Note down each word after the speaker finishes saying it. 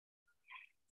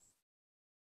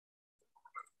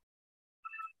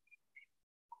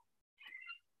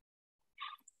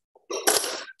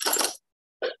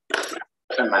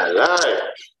Am I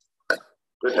live?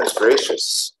 Goodness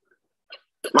gracious.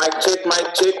 Mic check,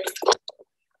 mic check.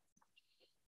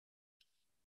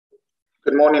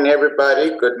 Good morning,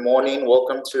 everybody. Good morning.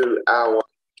 Welcome to our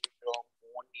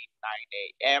morning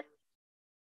 9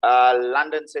 a.m.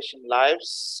 London session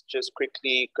lives. Just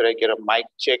quickly, could I get a mic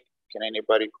check? Can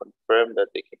anybody confirm that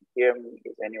they can hear me?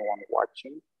 Is anyone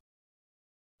watching?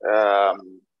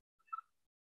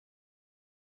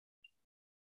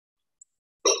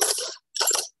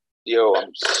 Yo, am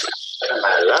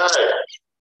I live?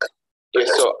 Okay,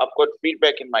 so I've got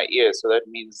feedback in my ear, so that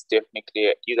means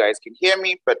definitely you guys can hear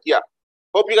me. But yeah,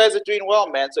 hope you guys are doing well,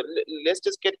 man. So let's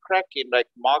just get cracking. Like,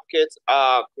 markets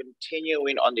are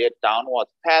continuing on their downward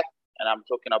path, and I'm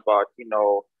talking about, you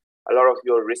know, a lot of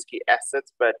your risky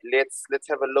assets. But let's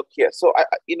have a look here. So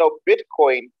you know,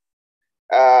 Bitcoin,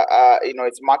 you know,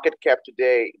 its market cap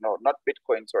today, no, not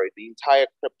Bitcoin, sorry, the entire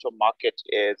crypto market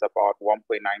is about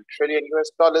 1.9 trillion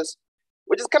US dollars,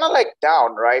 which is kind of like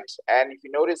down, right? And if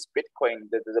you notice, Bitcoin,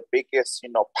 the biggest, you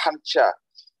know, puncher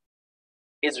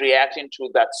is reacting to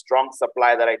that strong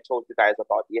supply that I told you guys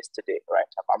about yesterday, right?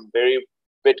 I'm very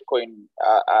Bitcoin,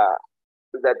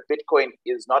 that Bitcoin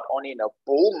is not only in a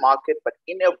bull market, but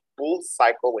in a bull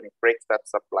cycle when it breaks that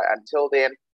supply. Until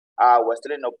then, we're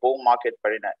still in a bull market,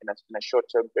 but in a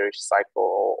short-term bearish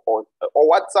cycle, or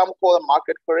what some call a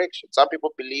market correction. Some people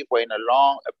believe we're in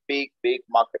a big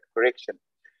market correction,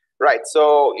 right?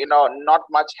 So, you know, not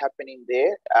much happening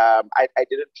there. I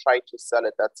didn't try to sell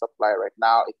at that supply right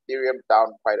now. Ethereum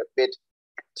down quite a bit.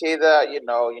 Tether, you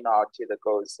know how Tether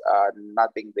goes.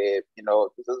 Nothing there. You know,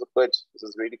 this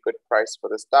is really good price for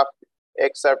the stuff.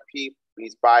 XRP,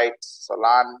 please buy it.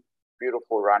 Solana,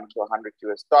 beautiful run to 100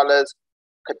 US dollars.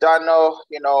 Cardano,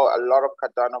 you know, a lot of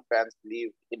Cardano fans believe,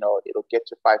 you know, it'll get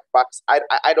to $5.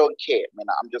 I don't care. I mean,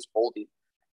 I'm just holding.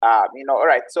 You know, all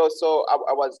right. So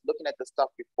I was looking at the stuff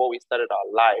before we started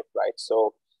our live, right?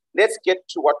 So let's get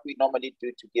to what we normally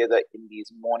do together in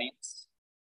these mornings.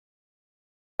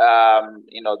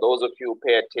 You know, those of you who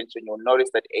pay attention, you'll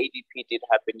notice that ADP did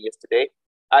happen yesterday.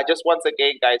 Just once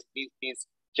again, guys, please,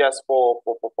 just for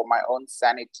my own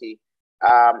sanity,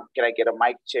 can I get a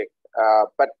mic check?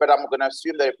 But I'm gonna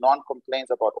assume that if no one complains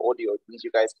about audio, it means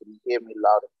you guys can hear me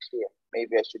loud and clear.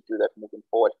 Maybe I should do that moving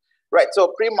forward. Right.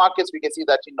 So pre-markets, we can see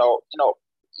that you know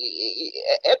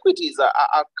equities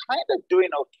are kind of doing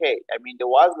okay. I mean, there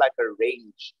was like a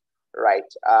range, right?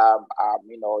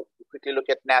 You know, quickly look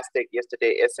at NASDAQ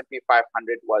yesterday. S&P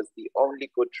 500 was the only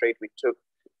good trade we took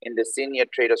in the senior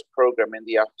traders program in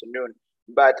the afternoon.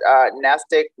 But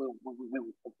NASDAQ,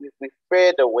 we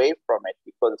fared away from it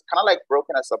because it's kind of like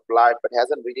broken a supply, but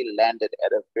hasn't really landed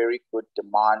at a very good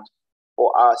demand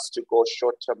for us to go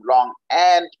short-term long.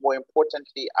 And more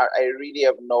importantly, I really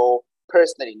have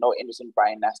personally no interest in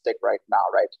buying NASDAQ right now,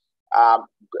 right?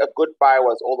 A good buy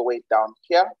was all the way down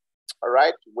here, all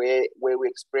right, where we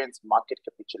experienced market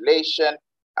capitulation.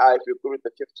 If you're good with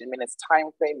the 15 minutes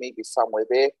time frame, maybe somewhere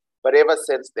there. But ever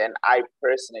since then, I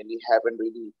personally haven't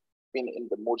really been in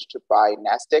the mood to buy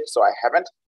NASDAQ, so I haven't.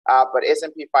 But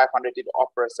S&P 500 did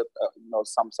offer us, you know,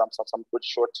 some good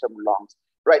short-term longs,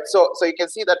 right? So you can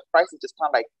see that price is just kind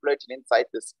of like flirting inside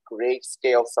this gray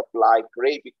scale supply,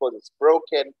 gray because it's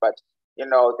broken, but you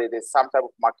know there's some type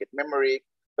of market memory.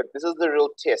 But this is the real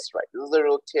test, right? This is the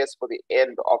real test for the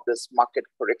end of this market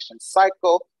correction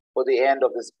cycle, for the end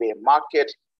of this bear market.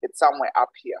 It's somewhere up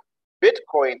here.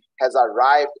 Bitcoin has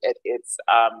arrived at its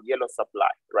yellow supply,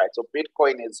 right? So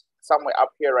Bitcoin is somewhere up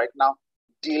here right now,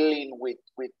 dealing with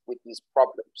these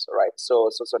problems, right? So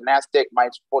NASDAQ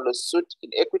might follow suit in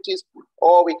equities,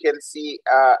 or we can see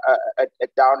a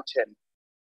downturn.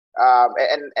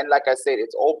 And like I said,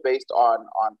 it's all based on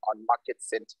market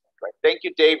sentiment, right? Thank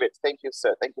you, David. Thank you,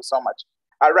 sir. Thank you so much.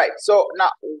 All right. So now,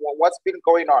 what's been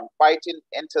going on? Fighting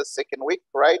enters second week,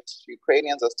 right?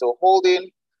 Ukrainians are still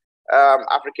holding.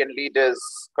 African leaders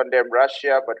condemn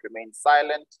Russia but remain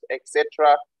silent,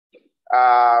 etc.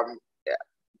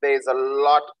 There's a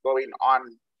lot going on,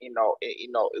 you know,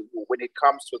 when it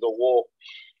comes to the war.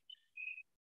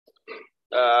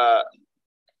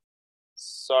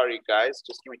 Sorry, guys,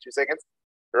 just give me 2 seconds.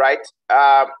 Right,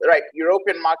 right.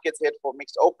 European markets head for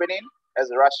mixed opening as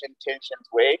Russian tensions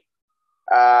weigh.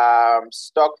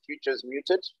 Stock futures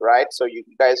muted, right? So you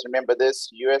guys remember this?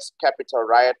 U.S. Capitol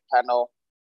riot panel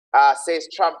says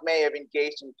Trump may have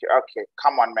engaged in. Okay,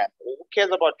 come on, man. Who cares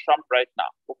about Trump right now?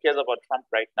 Who cares about Trump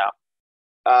right now?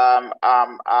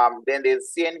 Then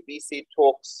there's CNBC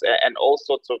talks and all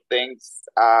sorts of things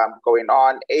going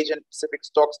on. Asian Pacific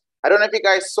stocks. I don't know if you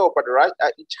guys saw, but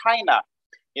China,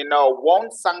 you know,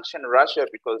 won't sanction Russia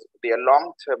because they are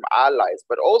long-term allies.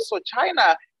 But also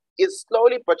China is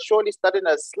slowly but surely starting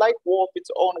a slight war of its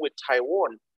own with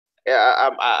Taiwan.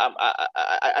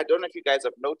 I don't know if you guys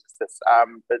have noticed this.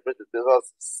 But there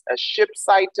was a ship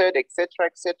sighted, etc.,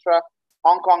 etc.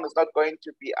 Hong Kong is not going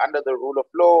to be under the rule of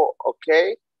law.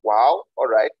 Okay, wow, all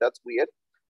right, that's weird.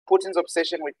 Putin's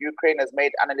obsession with Ukraine has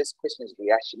made analysts question his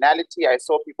rationality. I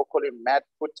saw people call him Mad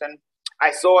Putin.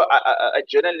 I saw a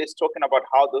journalist talking about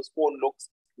how this war looks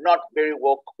not very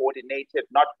well coordinated,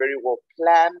 not very well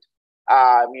planned.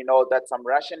 You know, that some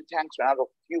Russian tanks ran out of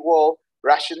fuel.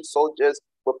 Russian soldiers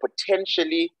were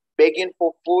potentially begging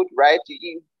for food, right?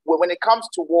 When it comes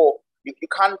to war, you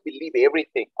can't believe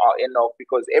everything, you know,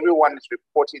 because everyone is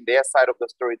reporting their side of the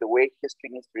story the way history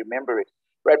needs to remember it,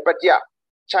 right? But yeah,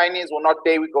 Chinese will not,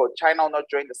 there we go. China will not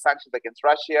join the sanctions against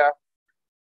Russia.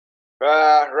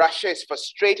 Russia is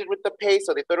frustrated with the pace,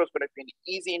 so they thought it was going to be an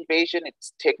easy invasion.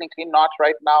 It's technically not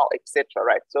right now, etc.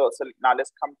 Right? So now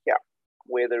let's come here,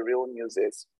 where the real news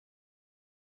is.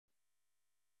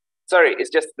 Sorry, it's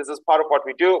just, this is part of what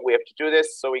we do. We have to do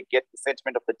this so we get the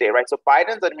sentiment of the day, right? So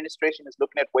Biden's administration is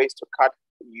looking at ways to cut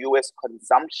U.S.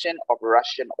 consumption of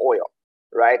Russian oil,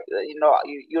 right? You know,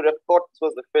 you'd have thought this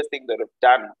was the first thing that have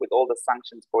done with all the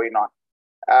sanctions going on.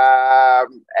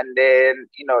 And then,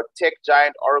 you know, tech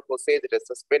giant Oracle says it has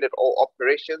suspended all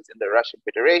operations in the Russian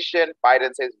Federation.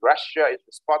 Biden says Russia is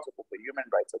responsible for human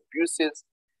rights abuses.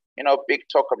 You know, big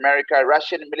talk America.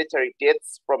 Russian military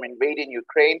deaths from invading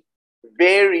Ukraine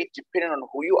vary depending on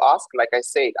who you ask. Like I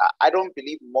said, I don't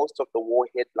believe most of the war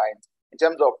headlines in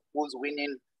terms of who's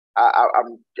winning,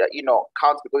 you know,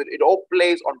 counts, because it all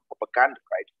plays on propaganda,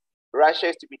 right? Russia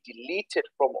is to be deleted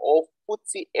from all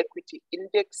FTSE equity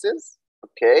indexes.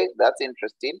 Okay, that's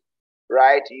interesting,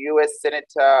 right? U.S.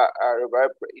 Senator,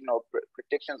 you know,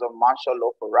 predictions of martial law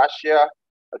for Russia.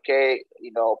 Okay,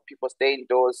 you know, people stay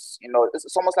indoors. You know,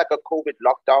 it's almost like a COVID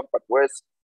lockdown, but worse.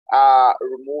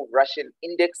 Remove Russian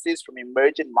indexes from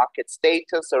emerging market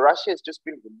status. So Russia has just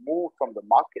been removed from the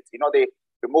markets. You know, they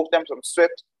removed them from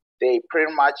SWIFT. They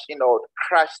pretty much, you know,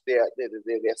 crashed their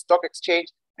stock exchange,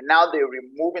 and now they're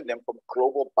removing them from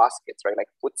global baskets, right? Like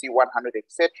FTSE 100,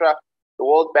 etc. The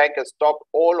World Bank has stopped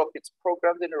all of its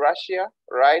programs in Russia,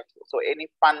 right? So any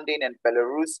funding in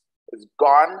Belarus is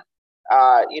gone.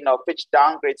 You know, Fitch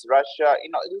downgrades Russia.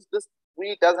 You know, this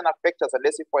really doesn't affect us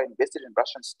unless if we're invested in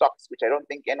Russian stocks, which I don't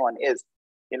think anyone is.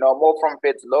 You know, more from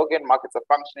Fed's Logan, markets are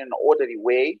functioning in an orderly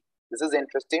way. This is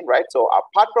interesting, right? So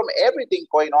apart from everything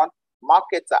going on,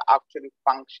 markets are actually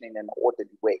functioning in an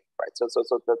orderly way, right? So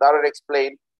that would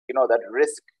explain, you know, that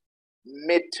risk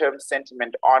midterm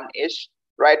sentiment on-ish,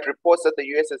 right? Reports that the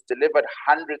US has delivered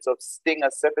hundreds of Stinger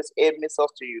surface air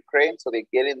missiles to Ukraine, so they're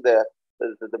getting the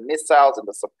missiles and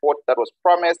the support that was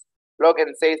promised.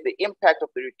 Logan says the impact of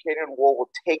the Ukrainian war will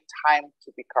take time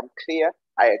to become clear.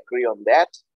 I agree on that.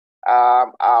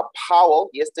 Powell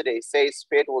yesterday says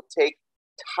Fed will take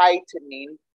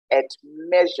tightening at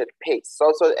measured pace.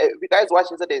 So if you guys watch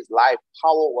yesterday's live,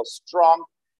 Powell was strong.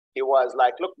 He was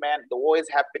like, look, man, the war is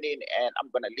happening and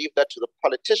I'm going to leave that to the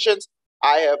politicians.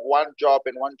 I have one job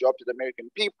and one job to the American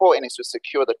people, and it's to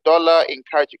secure the dollar,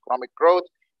 encourage economic growth,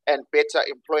 and better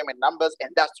employment numbers, and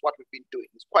that's what we've been doing.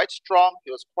 He's quite strong.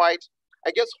 He was quite,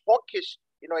 I guess, hawkish,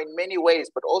 you know, in many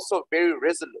ways, but also very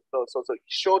resolute. So he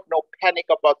showed no panic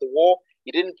about the war.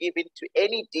 He didn't give in to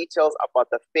any details about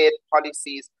the Fed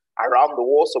policies around the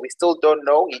war, so we still don't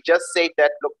know. He just said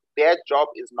that, look, their job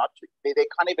is not to, they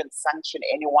can't even sanction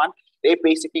anyone. They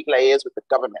basically liaise with the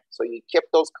government. So he kept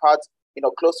those cards, you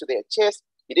know, close to their chest.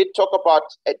 He did talk about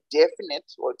a definite,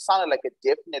 or it sounded like a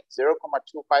definite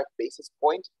 0.25 basis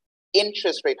point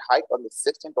interest rate hike on the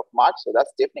 16th of March. So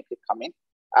that's definitely coming.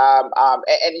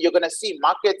 And you're going to see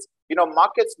markets, you know,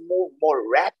 markets move more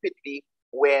rapidly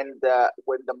when the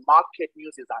market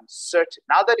news is uncertain.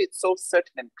 Now that it's so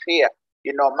certain and clear,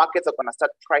 you know, markets are going to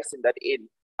start pricing that in,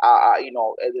 you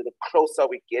know, the closer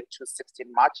we get to 16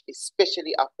 March,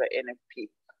 especially after NFP.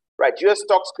 Right, US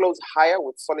stocks closed higher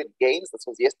with solid gains. This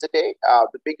was yesterday.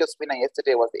 The biggest winner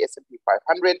yesterday was the S&P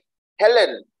 500.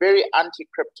 Helen, very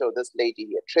anti-crypto, this lady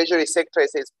here. Treasury Secretary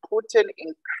says Putin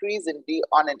increasingly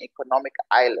on an economic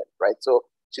island, right? So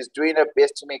she's doing her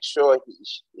best to make sure,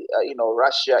 you know,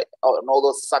 Russia and all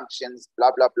those sanctions,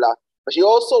 blah, blah, blah. But she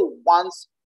also wants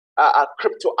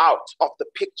crypto out of the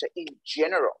picture in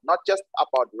general, not just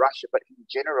about Russia, but in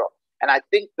general. And I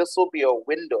think this will be a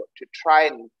window to try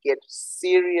and get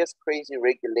serious, crazy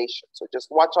regulation. So just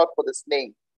watch out for this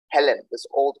name, Helen, this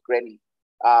old granny.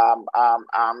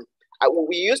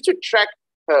 We used to track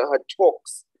her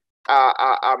talks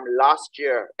last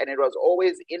year, and it was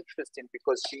always interesting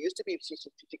because she used to be,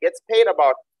 she gets paid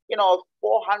about, you know,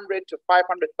 400 to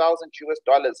 500,000 US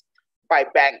dollars by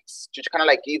banks to kind of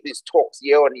like give these talks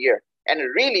year on year. And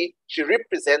really, she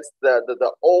represents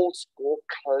the old school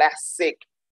classic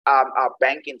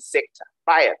banking sector.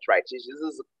 Fiat, right? This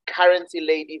is a currency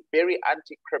lady, very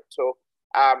anti-crypto.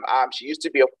 She used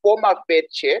to be a former Fed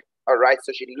chair, all right?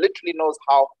 So she literally knows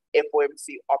how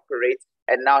FOMC operates,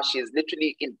 and now she's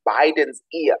literally in Biden's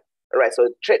ear, all right? So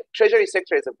Treasury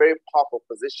sector is a very powerful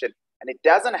position, and it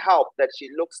doesn't help that she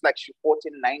looks like she fought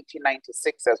in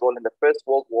 1996 as well in the First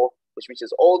World War, which means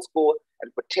she's old school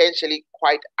and potentially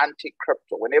quite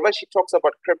anti-crypto. Whenever she talks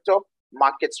about crypto,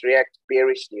 markets react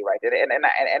bearishly, right?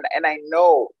 And I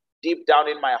know deep down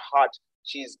in my heart,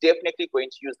 she's definitely going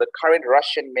to use the current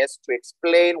Russian mess to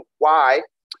explain why,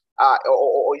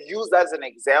 or use as an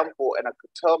example and a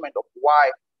curtailment of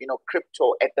why,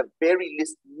 crypto at the very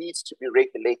least needs to be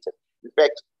regulated. In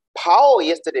fact, Powell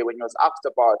yesterday, when he was asked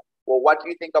about, well, what do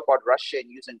you think about Russia and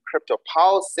using crypto?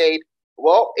 Powell said,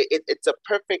 well, it's a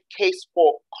perfect case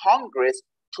for Congress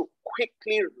to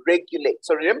quickly regulate.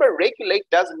 So remember, regulate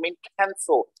doesn't mean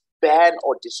cancel, ban,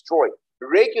 or destroy.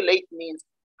 Regulate means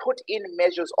put in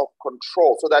measures of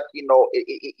control so that,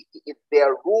 if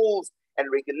there are rules and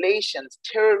regulations,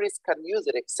 terrorists can use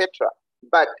it, etc.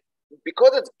 But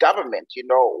because it's government,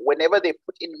 whenever they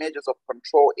put in measures of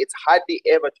control, it's hardly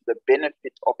ever to the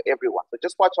benefit of everyone. So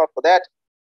just watch out for that.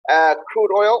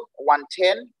 Crude oil,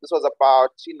 110. This was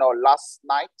about,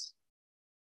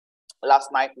 last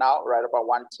night now, right about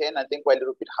 110. I think we're a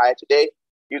little bit higher today.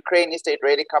 Ukraine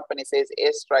State-Ready Company says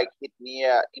airstrike hit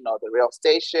near, the rail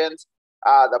stations.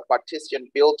 The partition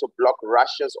bill to block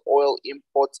Russia's oil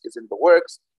imports is in the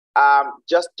works.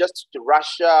 Just to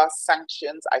Russia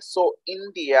sanctions, I saw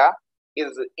India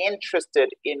is interested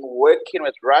in working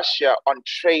with Russia on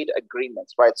trade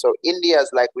agreements, right? So India is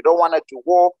like, we don't want to do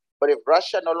war, but if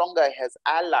Russia no longer has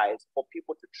allies for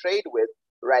people to trade with,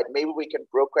 right, maybe we can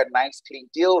broker a nice clean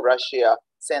deal. Russia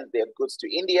sends their goods to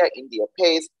India, India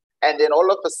pays. And then all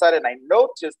of a sudden, I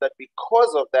noticed that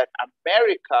because of that,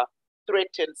 America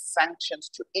threatened sanctions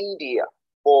to India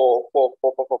for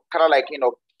kind of like,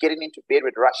 getting into bed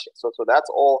with Russia. So that's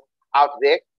all out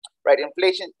there, right?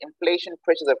 Inflation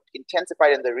pressures have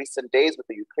intensified in the recent days with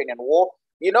the Ukrainian war.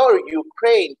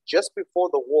 Ukraine, just before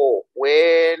the war,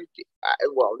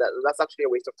 that's actually a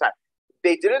waste of time.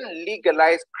 They didn't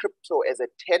legalize crypto as a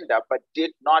tender, but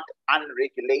did not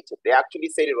unregulate it. They actually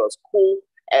said it was cool,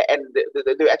 and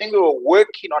I think they were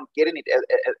working on getting it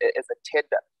as a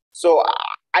tender. So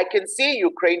I can see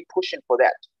Ukraine pushing for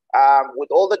that. With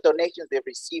all the donations they've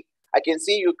received, I can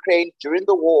see Ukraine during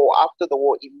the war, after the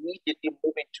war, immediately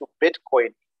moving to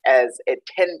Bitcoin as a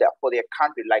tender for their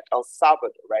country, like El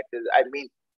Salvador, right? I mean,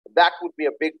 that would be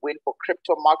a big win for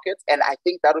crypto markets, and I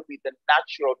think that would be the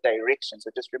natural direction.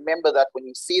 So just remember that when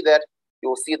you see that, you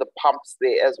will see the pumps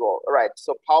there as well. All right,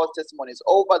 so Powell's testimony is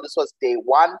over. This was day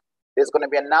one. There's going to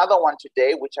be another one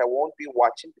today, which I won't be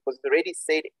watching because it already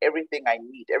said everything I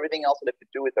need. Everything else will have to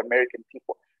do with American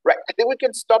people. Right, I think we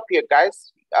can stop here,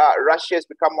 guys. Russia has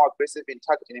become more aggressive in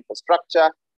targeting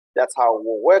infrastructure. That's how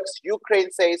war works.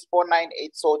 Ukraine says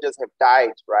 498 soldiers have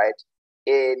died, right?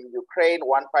 In Ukraine,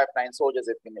 159 soldiers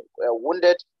have been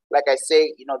wounded. Like I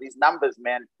say, these numbers,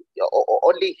 man,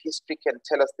 only history can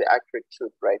tell us the accurate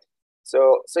truth, right?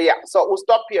 So we'll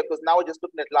stop here because now we're just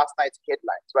looking at last night's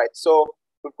headlines, right? So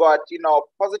we've got,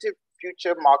 positive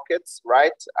future markets,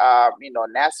 right?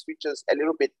 NAS futures a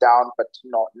little bit down, but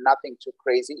nothing too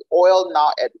crazy. Oil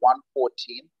now at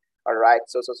 114, all right?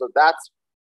 So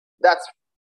that's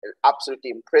absolutely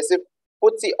impressive.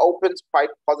 FTSE opens quite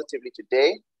positively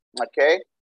today. Okay,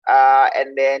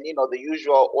 and then the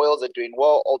usual oils are doing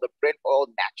well. All the Brent oil,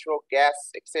 natural gas,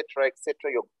 etc., etc.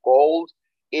 Your gold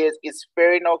is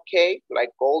faring okay. Like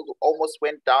gold almost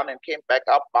went down and came back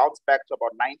up, bounced back to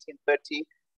about 1930.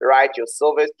 Right, your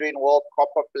silver is doing well.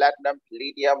 Copper, platinum,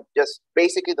 palladium, just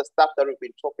basically the stuff that we've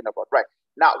been talking about. Right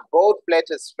now, gold flat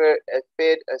has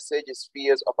fed a surge's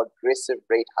fears of aggressive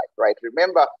rate hike. Right,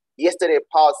 remember yesterday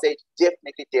Powell said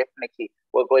definitely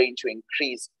we're going to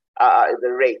increase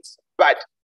the rates, but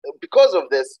because of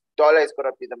this, dollar is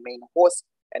going to be the main horse,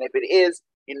 and if it is,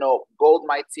 gold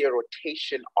might see a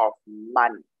rotation of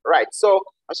money, right? So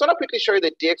I just want to quickly show you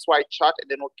the DXY chart,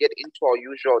 and then we'll get into our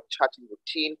usual charting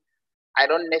routine. I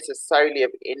don't necessarily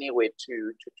have anywhere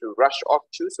to rush off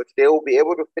to, so today we'll be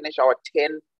able to finish our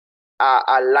 10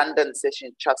 London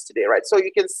session charts today, right? So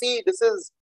you can see this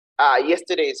is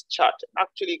yesterday's chart.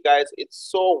 Actually, guys, it's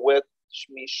so worth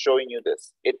me showing you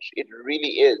this. It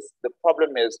really is. The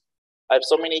problem is I have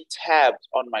so many tabs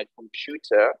on my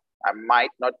computer, I might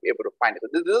not be able to find it.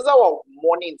 This is our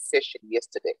morning session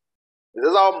yesterday. If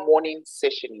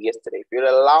you'll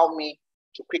allow me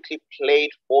to quickly play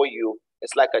it for you,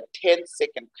 It's like a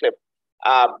 10-second clip.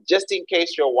 Just in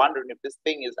case you're wondering if this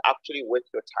thing is actually worth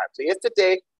your time. So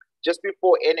yesterday, just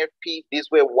before NFP, these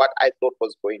were what I thought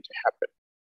was going to happen.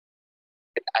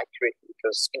 Accurate,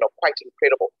 because quite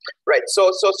incredible, right? So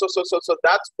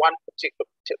that's one particular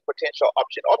potential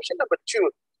option. Option number two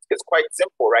is quite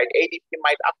simple, right? ADP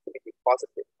might actually be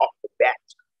positive off the bat.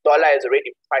 Dollar is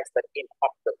already priced that in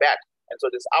off the bat, and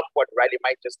so this upward rally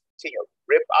might just continue,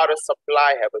 rip out a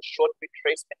supply, have a short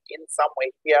retracement in somewhere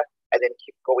here, and then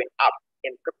keep going up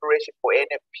in preparation for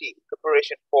NFP,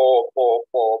 preparation for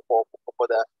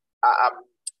the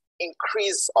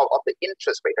increase of the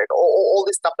interest rate, right? All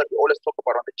this stuff that we always talk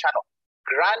about on the channel.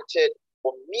 Granted,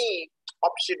 for me,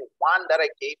 option one that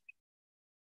I gave.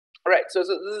 All right, so this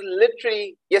is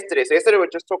literally yesterday. So yesterday we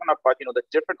were just talking about the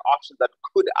different options that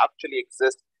could actually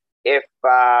exist if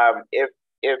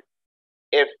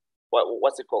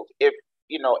what's it called? If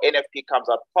NFP comes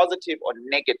out positive or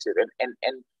negative,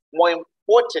 and more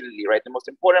importantly, right, the most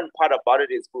important part about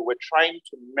it is we were trying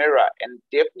to mirror and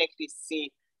definitely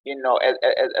see,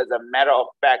 as a matter of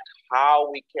fact, how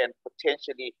we can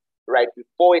potentially, right,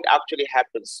 before it actually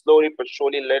happens, slowly but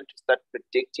surely learn to start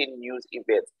predicting news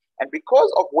events. And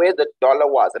because of where the dollar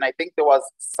was, and I think there was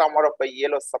somewhat of a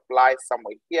yellow supply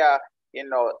somewhere here, this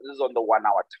is on the 1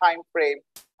 hour time frame.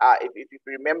 If you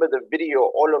remember the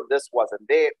video, all of this wasn't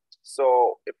there.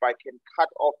 So if I can cut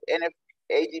off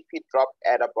ADP dropped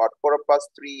at about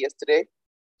 3:15 yesterday.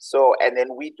 So, and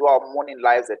then we do our morning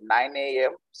lives at 9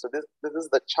 a.m. So this is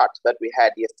the chart that we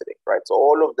had yesterday, right? So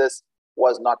all of this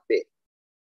was not there.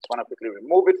 Just want to quickly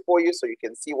remove it for you so you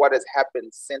can see what has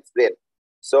happened since then.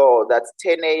 So that's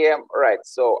 10 a.m. Right.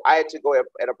 So I had to go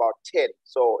at about 10.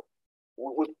 So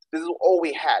this is all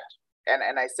we had.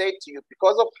 And I say to you,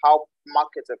 because of how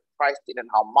markets are priced in and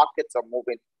how markets are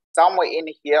moving, somewhere in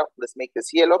here, let's make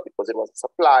this yellow because it was a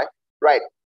supply, right?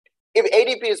 If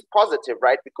ADP is positive,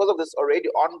 right, because of this already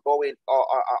ongoing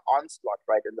onslaught,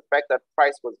 right, and the fact that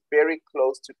price was very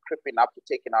close to creeping up to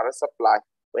taking out a supply,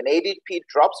 when ADP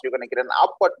drops, you're going to get an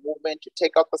upward movement to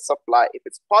take out the supply. If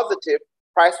it's positive,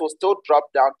 price will still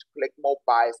drop down to collect more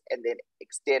buys and then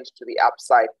extend to the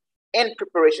upside in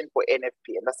preparation for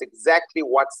NFP. And that's exactly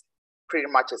what's pretty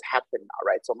much has happened now,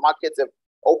 right? So markets have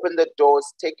opened the doors,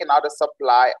 taken out a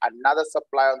supply, another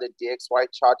supply on the DXY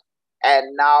chart,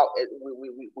 and now we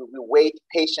wait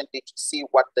patiently to see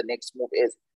what the next move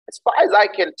is. As far as I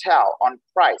can tell on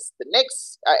price, the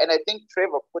next, and I think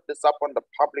Trevor put this up on the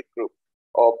public group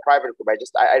or private group.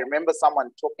 I remember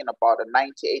someone talking about a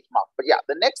 98 mark. But yeah,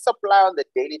 the next supply on the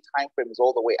daily time frame is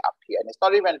all the way up here. And it's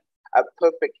not even a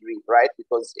perfect read, right?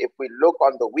 Because if we look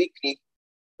on the weekly,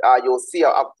 you'll see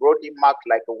a broadly marked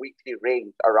like a weekly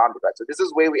range around it, right? So this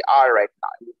is where we are right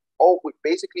now. We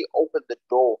basically opened the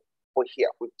door for here.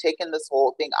 We've taken this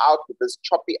whole thing out with this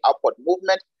choppy upward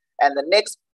movement, and the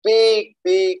next big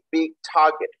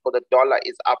target for the dollar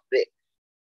is up there.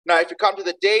 Now, if you come to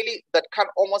the daily, that kind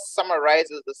of almost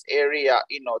summarizes this area,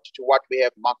 to what we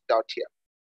have marked out here.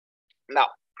 Now,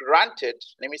 granted,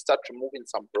 let me start removing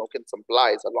some broken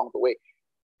supplies along the way.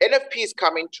 NFP is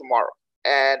coming tomorrow.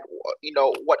 And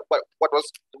what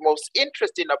was the most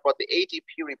interesting about the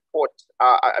ADP report,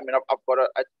 I've got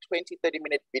a 20-30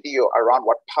 minute video around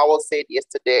what Powell said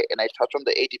yesterday, and I touched on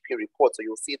the ADP report, so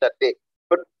you'll see that there.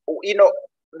 But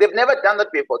they've never done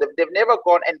that before. They've never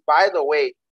gone, and by the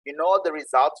way, the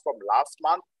results from last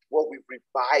month, well, we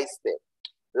revised them.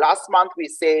 Last month we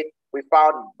said we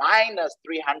found minus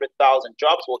 300,000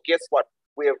 jobs. Well, guess what?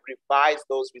 We have revised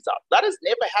those results. That has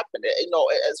never happened.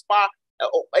 As far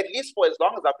at least for as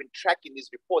long as I've been tracking these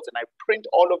reports, and I print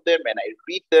all of them and I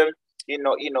read them,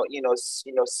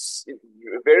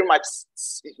 very much,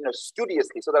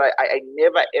 studiously, so that I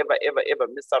never ever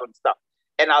miss out on stuff.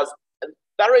 And I was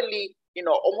thoroughly,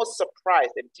 almost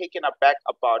surprised and taken aback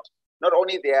about not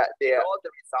only their all the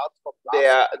results from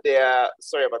their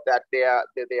sorry about that, their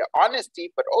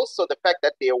honesty, but also the fact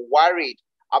that they're worried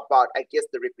about, I guess,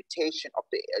 the reputation of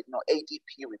the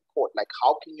ADP report. Like,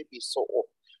 how can you be so off?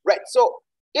 Right. So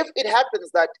if it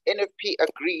happens that NFP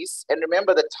agrees, and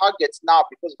remember the targets now,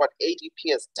 because what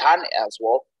ADP has done as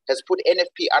well, has put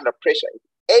NFP under pressure.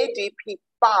 ADP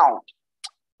found,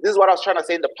 this is what I was trying to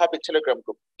say in the public Telegram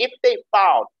group, if they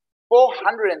found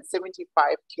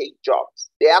 475K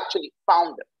jobs, they actually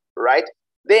found them, right?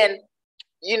 Then,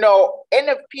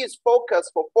 NFP's focus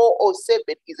for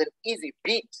 407 is an easy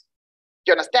beat.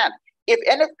 Do you understand? If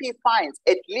NFP finds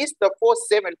at least the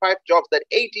 475 jobs that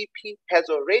ADP has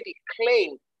already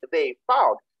claimed they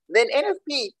found, then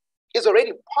NFP is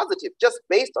already positive just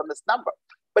based on this number.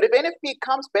 But if NFP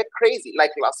comes back crazy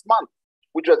like last month,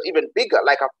 which was even bigger,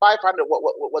 like a 500, what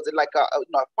was it, like a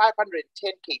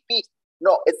 510K beat,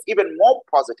 No, it's even more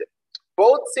positive.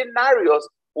 Both scenarios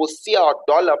will see our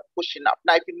dollar pushing up.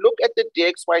 Now, if you look at the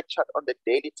DXY chart on the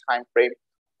daily time frame,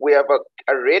 we have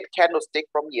a red candlestick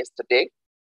from yesterday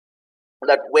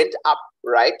that went up,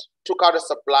 right? Took out a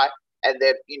supply, and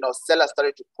then, you know, sellers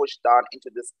started to push down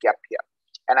into this gap here.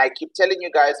 And I keep telling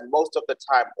you guys most of the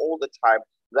time, all the time,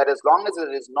 that as long as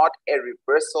it is not a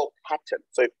reversal pattern,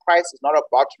 so if price is not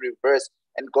about to reverse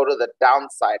and go to the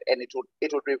downside, and it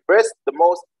would reverse the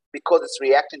most because it's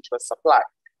reacting to a supply.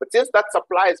 But since that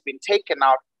supply has been taken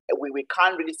out, we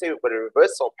can't really say we've got a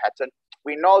reversal pattern.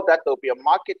 We know that there'll be a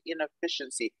market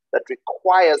inefficiency that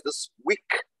requires this wick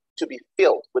to be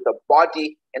filled with a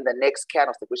body in the next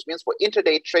candlestick, which means for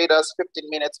intraday traders, 15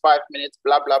 minutes, 5 minutes,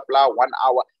 blah, blah, blah, 1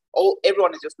 hour,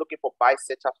 everyone is just looking for buy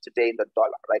setups today in the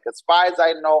dollar. Like, as far as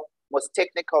I know, most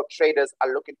technical traders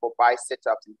are looking for buy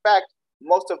setups. In fact,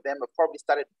 most of them have probably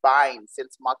started buying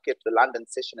since the London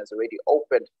session has already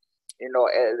opened, you know,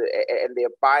 and they're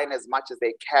buying as much as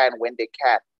they can when they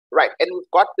can. Right, and we've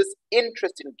got this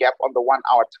interesting gap on the 1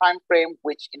 hour time frame,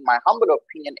 which in my humble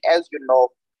opinion, as you know,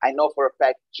 I know for a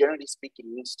fact, generally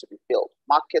speaking, needs to be filled.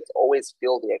 Markets always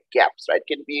fill their gaps, right?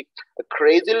 It can be a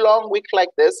crazy long week like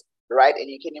this, right? And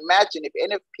you can imagine if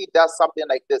NFP does something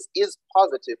like this, is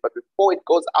positive, but before it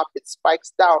goes up, it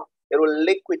spikes down, it will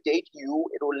liquidate you,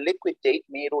 it will liquidate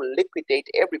me, it will liquidate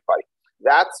everybody.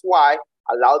 That's why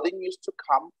allow the news to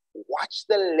come, watch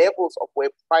the levels of where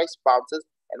price bounces,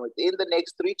 and within the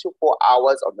next 3 to 4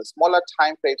 hours on the smaller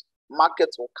time frames,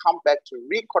 markets will come back to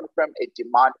reconfirm a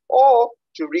demand or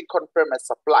to reconfirm a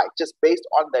supply just based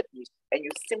on that news. And you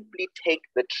simply take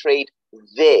the trade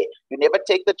there. You never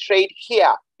take the trade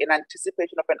here in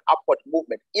anticipation of an upward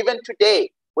movement. Even today,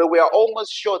 where we are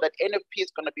almost sure that NFP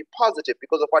is going to be positive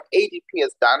because of what ADP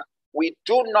has done, we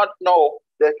do not know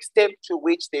the extent to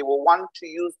which they will want to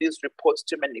use these reports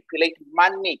to manipulate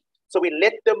money. So we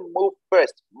let them move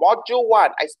first. Module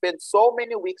 1, I spent so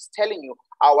many weeks telling you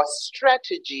our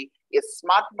strategy is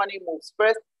smart money moves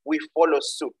first, we follow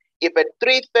suit. If at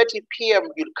 3:30 p.m.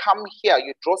 you come here,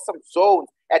 you draw some zones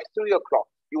at 3 o'clock,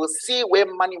 you will see where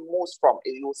money moves from.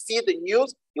 You will see the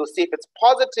news, you'll see if it's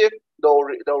positive,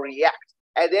 they'll react.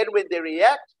 And then when they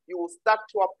react, you will start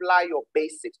to apply your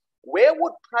basics. Where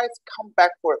would price come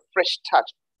back for a fresh touch,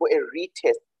 for a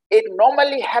retest? It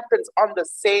normally happens on the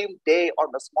same day on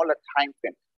the smaller time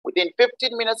frame. Within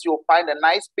 15 minutes, you'll find a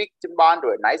nice big demand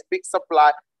or a nice big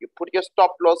supply. You put your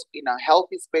stop loss in a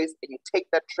healthy space and you take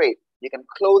that trade. You can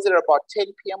close it at about 10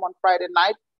 p.m. on Friday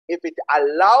night. If it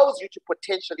allows you to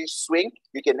potentially swing,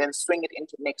 you can then swing it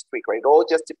into next week, right? It all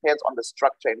just depends on the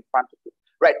structure in front of you,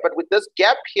 right? But with this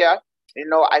gap here, you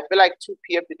know, I feel like 2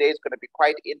 p.m. today is going to be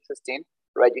quite interesting,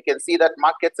 right? You can see that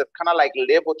markets have kind of like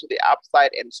leveled to the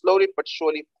upside and slowly but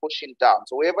surely pushing down.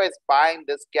 So whoever is buying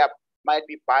this gap might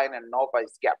be buying a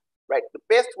novice gap, right? The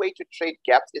best way to trade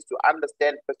gaps is to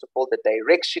understand, first of all, the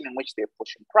direction in which they're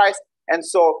pushing price. And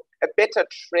so a better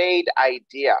trade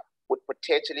idea would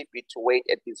potentially be to wait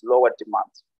at these lower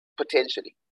demands,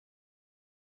 potentially.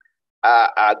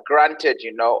 Granted,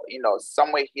 you know,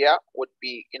 somewhere here would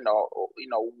be, you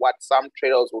know, what some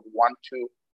traders would want to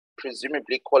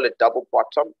presumably call a double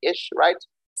bottom-ish, right?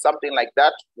 Something like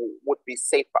that would be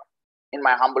safer, in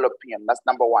my humble opinion. That's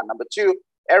number one. Number two,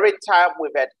 every time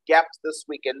we've had gaps this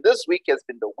week, and this week has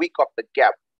been the week of the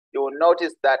gap, you will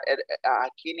notice that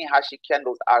Kini Hashi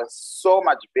candles are so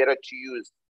much better to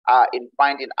use in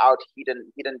finding out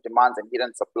hidden demands and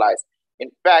hidden supplies. In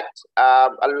fact, a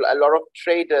lot of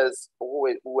traders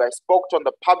who I spoke to on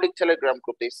the public Telegram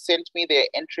group, they sent me their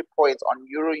entry points on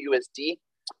EURUSD.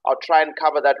 I'll try and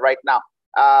cover that right now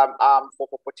for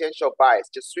potential buys.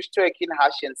 Just switch to a Kini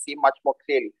Hashi and see much more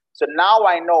clearly. So now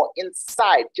I know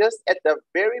inside, just at the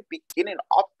very beginning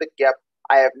of the gap,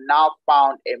 I have now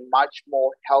found a much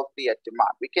more healthier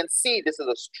demand. We can see this is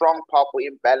a strong, powerful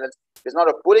imbalance. There's not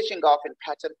a bullish engulfing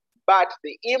pattern, but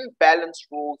the imbalance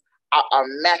rules are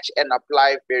match and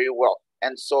apply very well.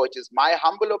 And so it is my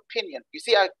humble opinion. You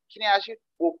see, a Kini Hashi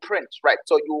will print, right?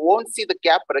 So you won't see the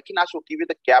gap, but a Kini Hashi will give you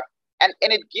the gap. And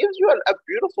it gives you a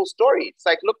beautiful story. It's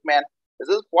like, look, man, this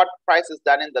is what price has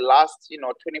done in the last,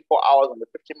 24 hours on the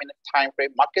 15-minute time frame.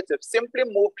 Markets have simply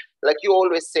moved, like you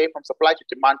always say, from supply to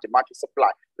demand to supply.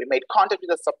 We made contact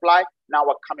with the supply. Now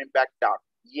we're coming back down.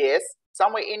 Yes,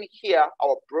 somewhere in here,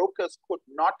 our brokers could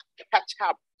not catch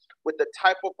up with the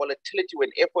type of volatility when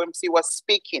FOMC was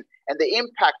speaking and the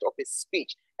impact of his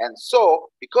speech. And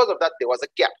so because of that, there was a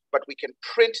gap, but we can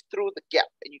print through the gap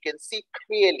and you can see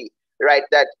clearly, right,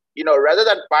 that, rather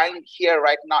than buying here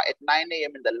right now at 9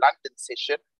 a.m. in the London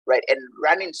session, right, and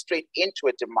running straight into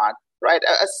a demand, right,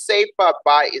 a safer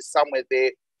buy is somewhere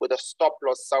there with a stop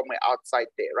loss somewhere outside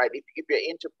there, right? If you're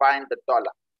into buying the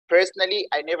dollar. Personally,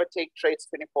 I never take trades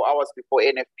 24 hours before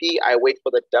NFP. I wait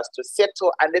for the dust to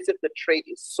settle unless if the trade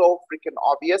is so freaking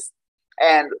obvious,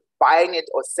 and buying it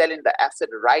or selling the asset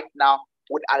right now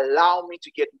would allow me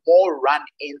to get more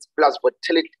run-ins plus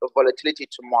volatility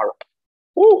tomorrow.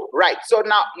 Ooh, right. So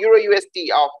now Euro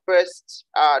USD, our first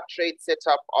trade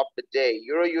setup of the day.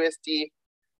 Euro USD,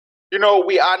 you know,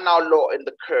 we are now low in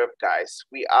the curve, guys.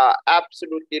 We are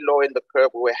absolutely low in the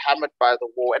curve. We were hammered by the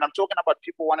war. And I'm talking about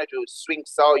people wanting to swing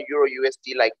sell Euro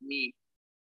USD like me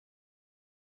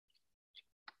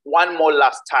one more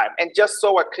last time. And just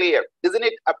so we're clear, isn't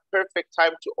it a perfect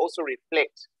time to also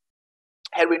reflect?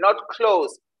 Had we not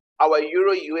closed our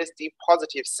Euro USD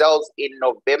positive sells in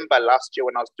November last year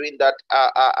when I was doing that,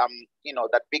 you know,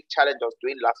 that big challenge I was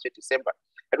doing last year, December,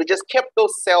 and we just kept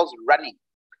those sales running,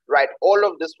 right? All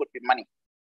of this would be money,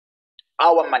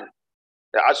 our money.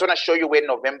 I just want to show you where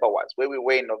November was, where we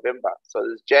were in November. So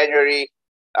it's January.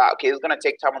 Okay, it's going to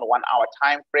take time on the 1 hour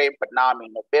time frame, but now I'm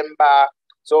in November.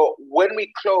 So when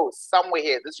we close somewhere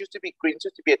here, this used to be green,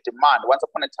 used to be a demand once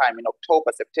upon a time in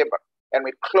October, September, and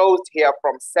we closed here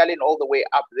from selling all the way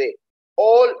up there.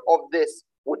 All of this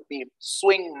would be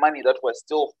swing money that we're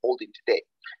still holding today.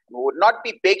 We would not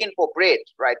be begging for bread,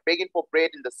 right? Begging for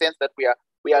bread in the sense that we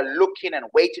are looking and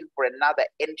waiting for another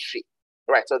entry,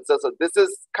 right? So this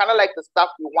is kind of like the stuff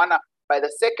we wanna, by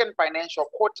the second financial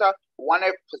quarter, we wanna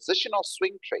have positional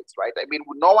swing trades, right? I mean,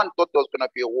 no one thought there was gonna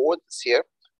be a war this year,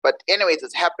 but anyways,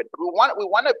 it's happened. We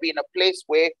want to be in a place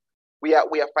where we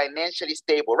are financially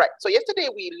stable, right? So yesterday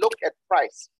we looked at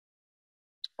price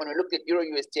when we looked at Euro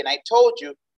USD, and I told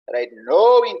you that I had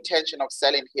no intention of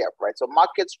selling here, right? So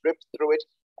markets ripped through it,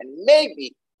 and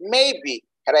maybe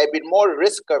had I been more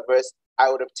risk averse, I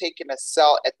would have taken a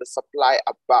sell at the supply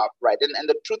above, right? And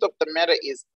the truth of the matter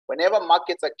is, whenever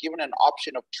markets are given an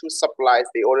option of 2 supplies,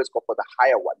 they always go for the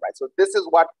higher one, right? So this is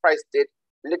what price did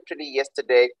literally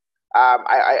yesterday.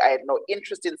 I had no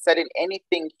interest in selling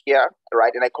anything here,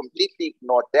 right? And I completely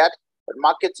ignored that. But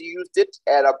markets used it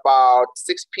at about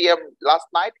 6 p.m. last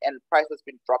night, and price has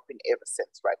been dropping ever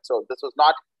since, right? So this was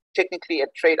not technically a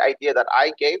trade idea that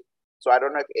I gave. So I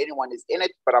don't know if anyone is in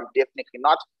it, but I'm definitely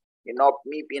not. You know,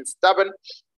 me being stubborn,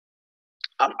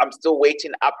 I'm still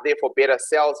waiting up there for better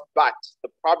sales. But the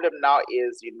problem now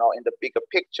is, you know, in the bigger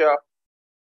picture,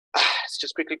 let's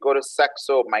just quickly go to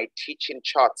Saxo, my teaching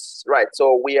charts, right?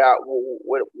 So when I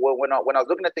was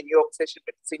looking at the New York session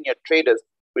with senior traders,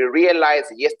 we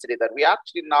realized yesterday that we are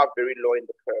actually now very low in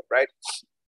the curve, right?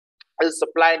 This is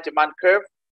supply and demand curve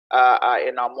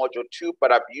in our module 2,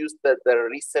 but I've used the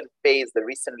recent phase, the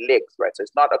recent legs, right? So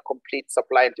it's not a complete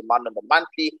supply and demand on the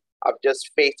monthly. I've just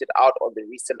phased it out on the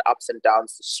recent ups and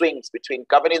downs, swings between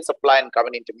governing supply and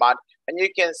governing demand. And you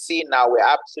can see now we're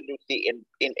absolutely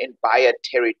in buyer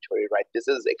territory, right? This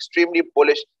is extremely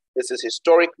bullish. This is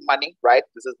historic money, right?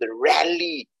 This is the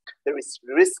rally. There is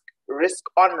risk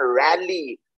on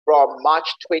rally from March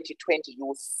 2020. You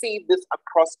will see this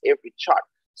across every chart.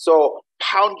 So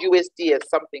pound USD is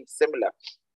something similar,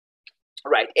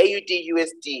 right? AUD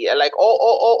USD, like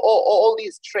all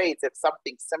these trades have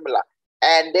something similar.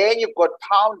 And then you've got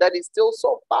pound that is still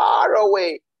so far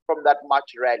away from that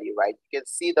March rally, right? You can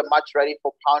see the March rally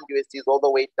for pound USD is all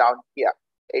the way down here,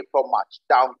 April, March,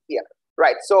 down here,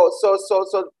 right? So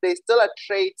there's still a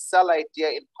trade sell idea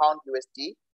in pound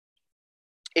USD.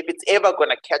 If it's ever going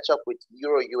to catch up with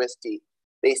Euro USD,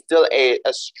 there's still a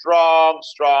strong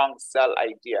sell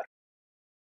idea.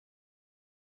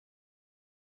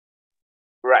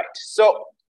 Right. So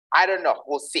I don't know.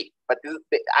 We'll see. But this is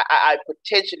I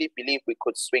potentially believe we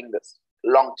could swing this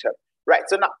long term. Right.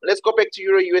 So now let's go back to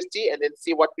Euro USD and then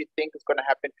see what we think is going to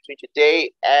happen between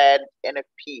today and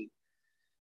NFP,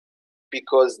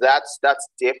 because that's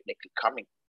definitely coming.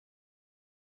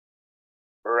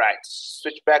 Right.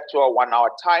 Switch back to our 1 hour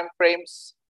time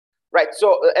frames. Right.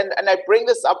 So and I bring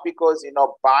this up because, you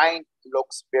know, buying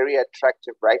looks very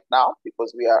attractive right now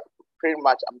because we are pretty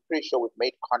much, I'm pretty sure we've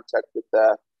made contact with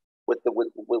the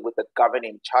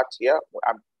governing chart here.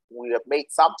 We have made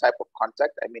some type of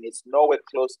contact. I mean, it's nowhere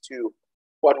close to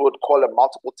what we would call a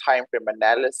multiple time frame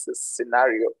analysis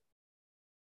scenario.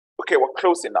 Okay, we're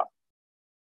close enough.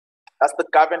 That's the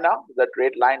governor, that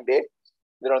red line there.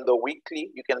 Then on the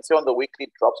weekly, you can see on the weekly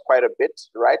it drops quite a bit,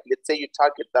 right? Let's say you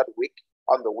target that week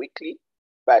on the weekly,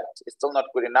 but it's still not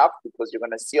good enough because you're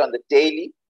going to see on the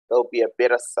daily there'll be a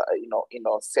better,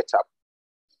 setup.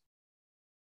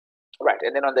 Right,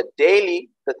 and then on the daily,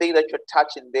 the thing that you're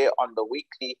touching there on the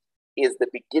weekly is the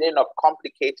beginning of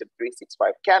complicated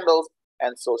 365 candles,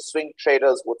 and so swing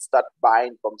traders would start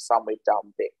buying from somewhere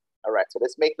down there. All right, so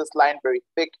let's make this line very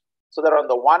thick. so that on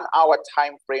the 1 hour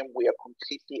time frame, we are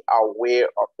completely aware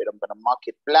of it. I'm going to mark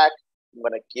it black. I'm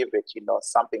going to give it,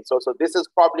 something. So this is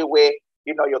probably where,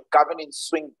 your governing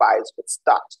swing buys would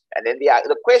start. And then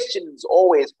the question is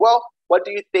always, well, what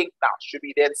do you think now? Should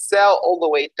we then sell all the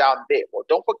way down there? Well,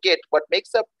 don't forget, what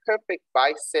makes a perfect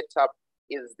buy setup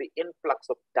is the influx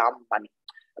of dumb money.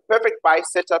 A perfect buy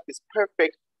setup is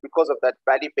perfect because of that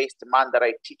value-based demand that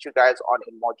I teach you guys on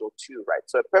in module 2, right?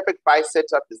 So a perfect buy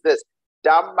setup is this: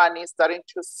 dumb money starting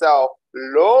to sell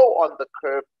low on the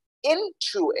curve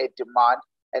into a demand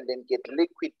and then get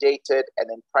liquidated, and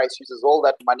then price uses all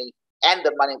that money and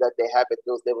the money that they have at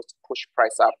those levels to push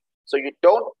price up. So you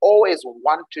don't always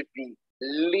want to be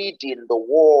leading the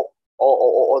war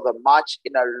or the march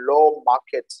in a low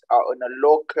market, in a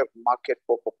low curve market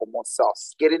for more sales.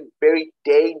 It's getting very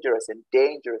dangerous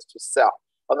to sell.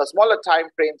 On the smaller time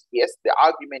frames, yes, the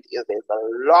argument is there's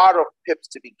a lot of pips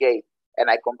to be gained, and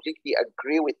I completely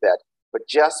agree with that. But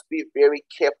just be very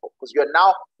careful, because you're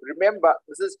now, remember,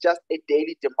 this is just a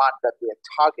daily demand that we are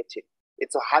targeting.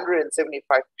 It's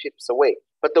 175 pips away,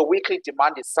 but the weekly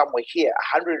demand is somewhere here,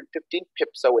 115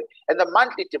 pips away. And the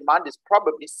monthly demand is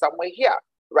probably somewhere here,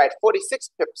 right,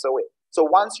 46 pips away. So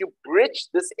once you bridge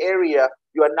this area,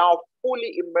 you are now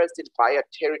fully immersed in buyer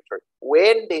territory.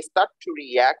 When they start to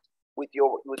react with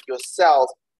your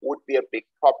sales, would be a big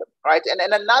problem, right? And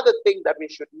another thing that we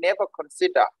should never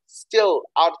consider, still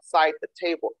outside the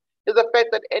table, is the fact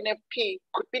that NFP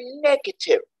could be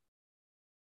negative.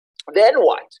 Then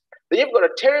what? Then you've got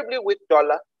a terribly weak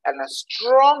dollar and a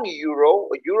strong euro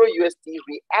or euro USD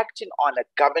reacting on a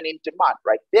governing demand,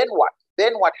 right? Then what?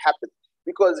 Then what happens?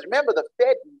 Because remember, the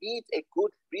Fed needs a good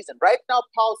reason. Right now,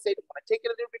 Powell said, we're going to take it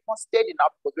a little bit more steady now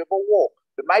because we have a war.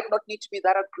 We might not need to be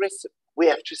that aggressive. We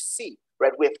have to see,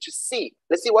 right? We have to see.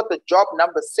 Let's see what the job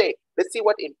numbers say. Let's see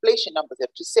what inflation numbers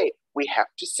have to say. We have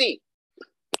to see.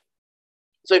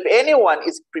 So if anyone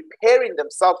is preparing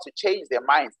themselves to change their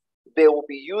minds, they will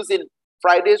be using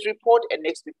Friday's report and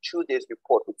next week Tuesday's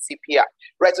report with CPI,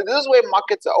 right? So this is where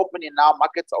markets are opening now.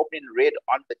 Markets are opening red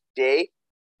on the day.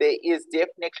 There is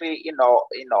definitely,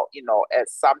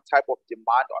 some type of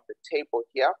demand on the table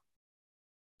here.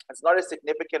 It's not a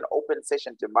significant open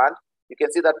session demand. You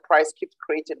can see that price keeps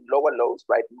creating lower lows,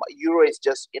 right? Euro is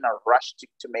just in a rush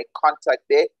to make contact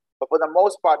there. But for the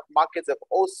most part, markets have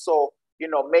also,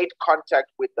 made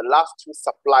contact with the last two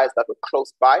supplies that were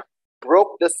close by,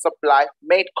 broke this supply,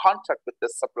 made contact with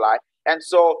this supply. And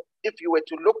so if you were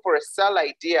to look for a sell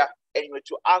idea and you were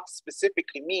to ask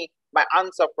specifically me, my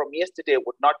answer from yesterday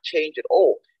would not change at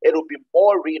all. It will be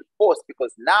more reinforced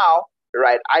because now,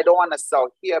 right, I don't want to sell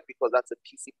here because that's a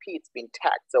PCP. It's been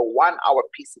tagged. It's a 1 hour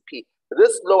PCP.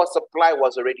 This lower supply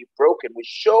was already broken, which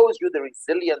shows you the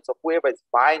resilience of whoever is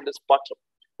buying this bottom,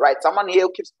 right? Someone here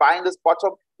who keeps buying this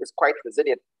bottom is quite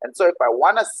resilient. And so if I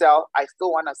want to sell, I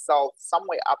still want to sell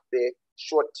somewhere up there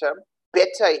short term,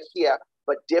 better here,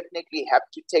 but definitely have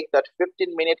to take that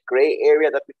 15-minute gray area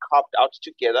that we carved out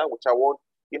together, which I won't,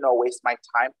 waste my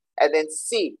time, and then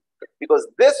see, because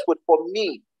this would, for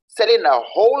me, selling a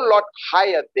whole lot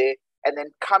higher there and then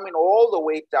coming all the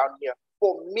way down here,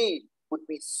 for me, would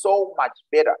be so much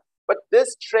better. But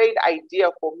this trade idea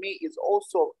for me is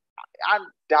also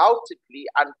undoubtedly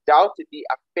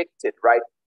affected, right,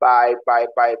 by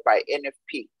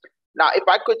NFP. Now, if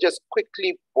I could just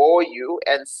quickly bore you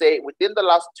and say within the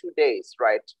last 2 days,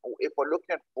 right, if we're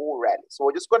looking at bull rallies, so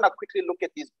we're just going to quickly look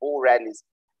at these bull rallies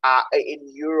in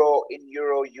Euro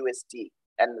USD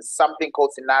and something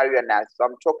called scenario analysis. So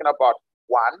I'm talking about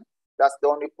one. That's the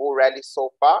only bull rally so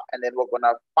far, and then we're going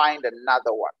to find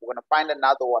another one. We're going to find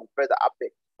another one further up there.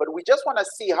 But we just want to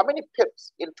see how many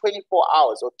pips in 24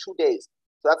 hours or 2 days.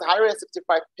 So that's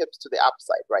 165 pips to the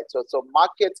upside, right? So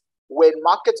markets, when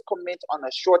markets commit on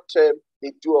a short term,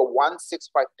 they do a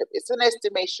 165 pip. It's an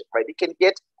estimation, right? You can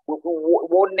get,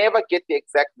 we'll never get the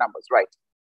exact numbers, right?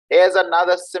 Here's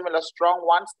another similar strong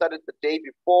one, started the day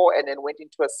before and then went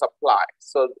into a supply.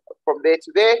 So from there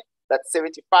to there, that's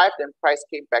 75, then price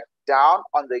came back down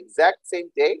on the exact same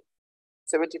day,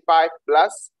 75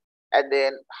 plus, and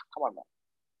then, come on, man.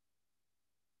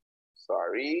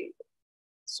 Sorry.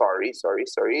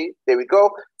 There we go.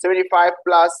 75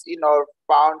 plus,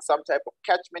 found some type of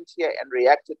catchment here and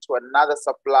reacted to another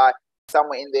supply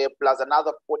somewhere in there, plus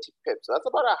another 40 pips. So that's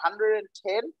about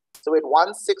 110. So at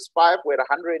 165, we're at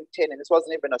 110, and this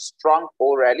wasn't even a strong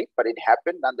bull rally, but it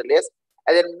happened nonetheless.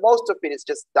 And then most of it is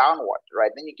just downward,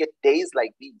 right? Then you get days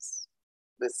like these.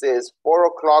 This is 4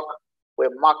 o'clock where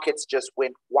markets just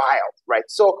went wild, right?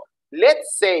 So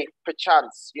let's say,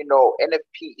 perchance,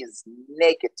 NFP is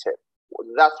negative.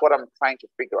 That's what I'm trying to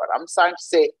figure out. I'm trying to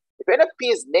say, If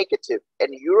NFP is negative and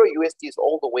Euro USD is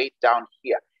all the way down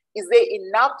here, is there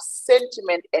enough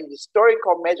sentiment and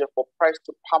historical measure for price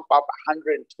to pump up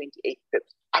 128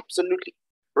 pips? Absolutely,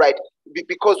 right?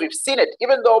 Because we've seen it.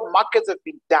 Even though markets have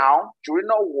been down during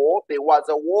a war, there was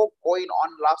a war going on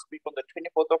last week on the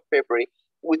 24th of February.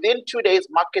 Within 2 days,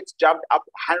 markets jumped up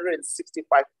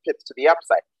 165 pips to the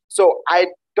upside. So I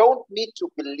don't need to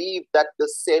believe that the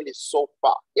sell is so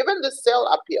far. Even the sell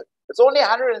up here, it's only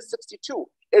 162.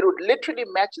 It would literally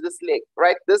match this leg,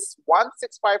 right? This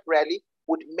 165 rally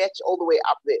would match all the way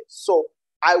up there. So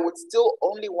I would still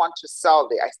only want to sell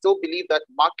there. I still believe that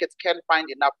markets can find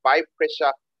enough buy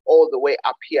pressure all the way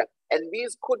up here. And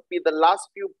these could be the last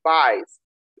few buys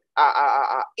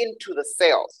into the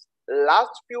sales.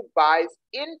 Last few buys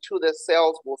into the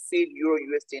sales will see Euro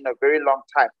USD in a very long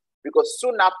time. Because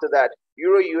soon after that,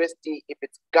 Euro USD, if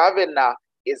its governor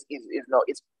is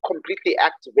completely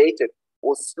activated,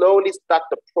 will slowly start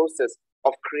the process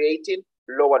of creating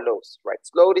lower lows, right?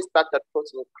 Slowly start that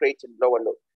process of creating lower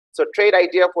lows. So trade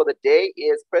idea for the day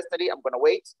is, personally, I'm going to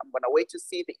wait. I'm going to wait to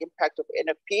see the impact of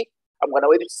NFP. I'm going to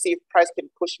wait to see if price can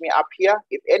push me up here.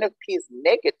 If NFP is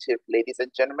negative, ladies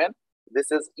and gentlemen,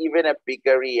 this is even a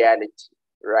bigger reality,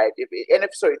 right? If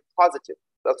NFP, positive,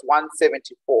 that's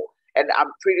 174. And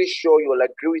I'm pretty sure you'll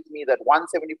agree with me that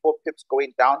 174 pips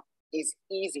going down is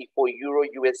easy for Euro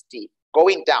USD.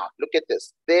 Going down, look at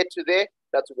this. There to there,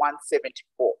 that's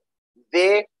 174.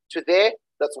 There to there,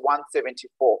 that's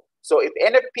 174. So if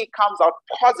NFP comes out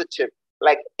positive,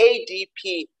 like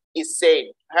ADP is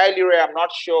saying, hi, Leroy, I'm not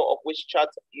sure of which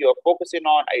charts you're focusing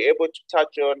on. Are you able to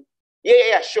touch on?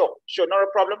 Yeah, sure, not a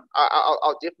problem.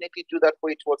 I'll definitely do that for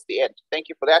you towards the end. Thank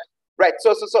you for that. Right, so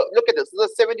look at this. This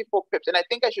is 74 pips, and I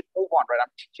think I should move on, right?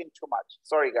 I'm teaching too much.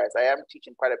 Sorry, guys, I am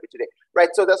teaching quite a bit today. Right,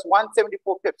 so that's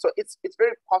 174 pips. So it's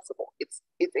very possible. It's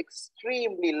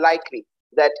extremely likely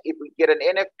that if we get an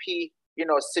NFP,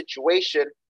 situation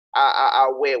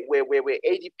where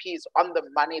ADP is on the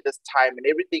money this time and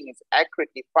everything is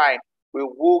accurately fine, we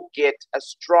will get a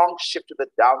strong shift to the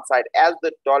downside as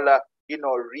the dollar,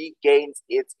 regains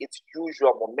its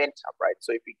usual momentum, right?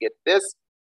 So if you get this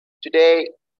today,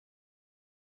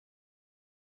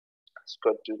 let's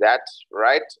go do that,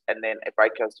 right? And then if I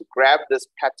can grab this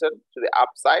pattern to the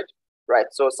upside, right?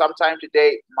 So sometime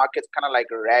today, markets kind of like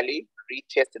rally,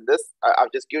 retesting this.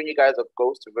 I've just given you guys a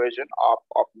ghost version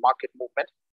of market movement,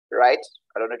 right?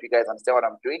 I don't know if you guys understand what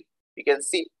I'm doing. You can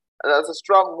see there's a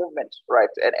strong movement,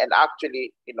 right? And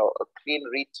actually, a clean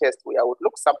retest where I would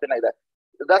look something like that.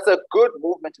 That's a good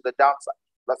movement to the downside.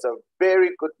 That's a very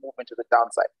good movement to the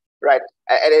downside, right?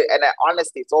 And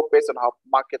honestly, it's all based on how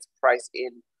markets price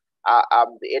in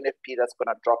the NFP that's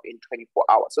going to drop in 24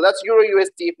 hours. So that's Euro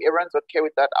USD. If everyone's okay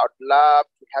with that, I would love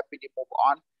to happily move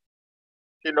on.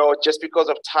 Just because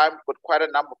of time, we've got quite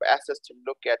a number of assets to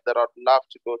look at that I'd love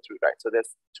to go through, right? So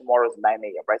there's tomorrow's 9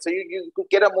 a.m., right? So you could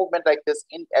get a movement like this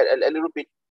in a little bit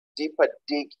deeper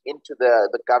dig into the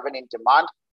governing demand.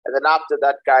 And then after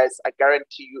that, guys, I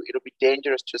guarantee you it'll be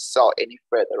dangerous to sell any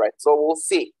further, right? So we'll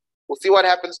see. We'll see what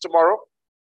happens tomorrow.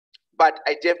 But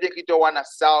I definitely don't want to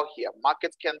sell here.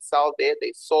 Markets can sell there.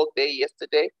 They sold there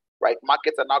yesterday, right?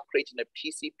 Markets are now creating a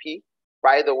PCP.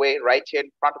 By the way, right here in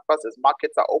front of us, as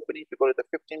markets are opening, if you go to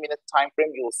the 15-minute time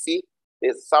frame, you'll see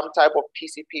there's some type of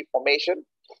PCP formation.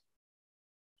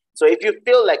 So if you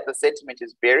feel like the sentiment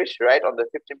is bearish, right, on the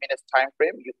 15-minute time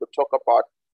frame, you could talk about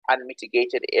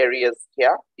unmitigated areas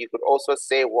here. You could also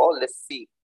say, well, let's see,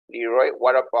 Leroy,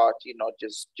 what about,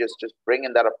 just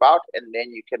bringing that about, and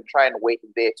then you can try and wait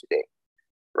there today,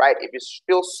 right? If you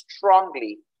feel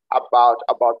strongly about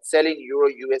selling Euro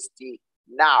USD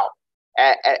now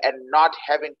and not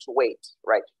having to wait,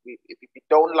 right? If you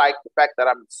don't like the fact that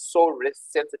I'm so risk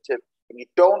sensitive and you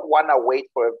don't want to wait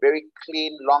for a very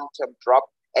clean long-term drop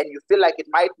and you feel like it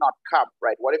might not come,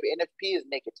 right? What if NFP is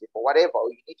negative or whatever,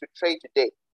 or you need to trade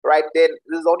today, right? Then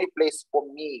this is the only place for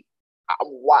me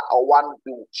one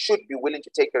who should be willing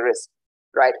to take a risk,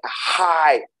 right? A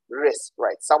high risk,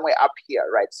 right? Somewhere up here,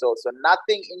 right? So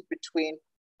nothing in between.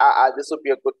 This would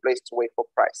be a good place to wait for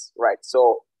price, right?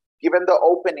 So given the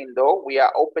opening though, we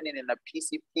are opening in a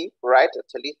PCP, right? A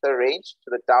Talitha range to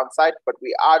the downside, but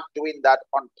we are doing that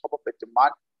on top of the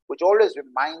demand, which always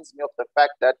reminds me of the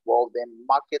fact that, well, then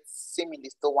markets seemingly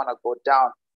still want to go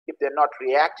down if they're not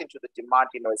reacting to the demand,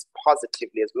 as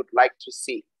positively as we'd like to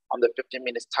see on the 15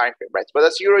 minutes time frame, right? But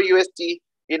that's Euro USD,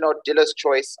 dealer's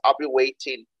choice. I'll be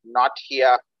waiting, not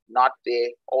here, not there,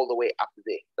 all the way up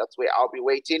there. That's where I'll be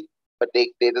waiting. But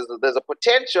there's a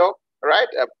potential, right?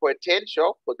 A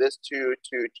potential for this to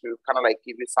kind of like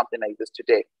give you something like this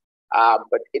today.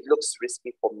 But it looks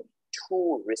risky for me,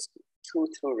 too risky, too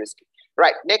risky.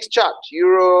 Right, next chart,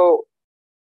 Euro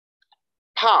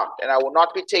Pound, and I will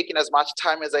not be taking as much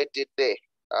time as I did there.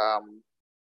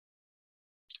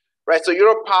 Right, so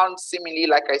Euro Pound, seemingly,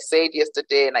 like I said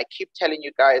yesterday, and I keep telling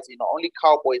you guys, you know, only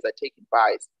cowboys are taking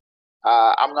buys.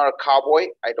 I'm not a cowboy.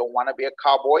 I don't want to be a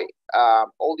cowboy.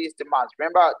 All these demands.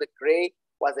 Remember, the gray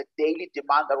was a daily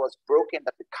demand that was broken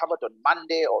that we covered on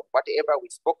Monday or whatever. We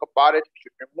spoke about it. We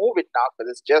should remove it now because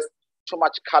it's just too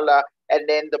much color. And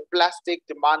then the plastic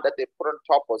demand that they put on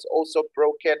top was also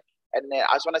broken. And then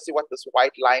I just want to see what this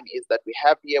white line is that we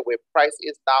have here, where price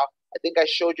is now. I think I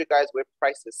showed you guys where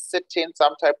price is sitting,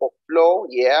 some type of flow,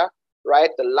 yeah,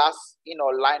 right? The last, you know,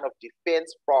 line of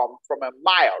defense from a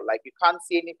mile, like you can't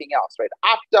see anything else, right?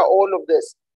 After all of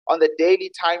this, on the daily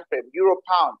time frame, Euro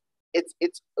Pound, it's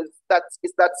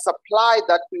that supply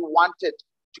that we wanted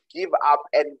to give up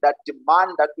and that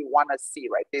demand that we want to see,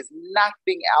 right? There's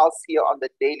nothing else here on the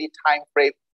daily time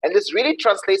frame. And this really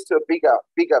translates to a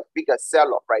bigger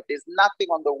sell-off, right? There's nothing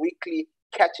on the weekly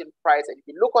catching price. And if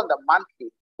you look on the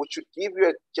monthly, which should give you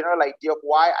a general idea of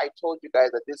why I told you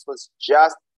guys that this was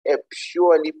just a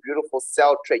purely beautiful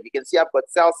sell trade. You can see I've got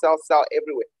sell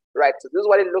everywhere, right? So this is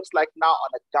what it looks like now on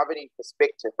a governing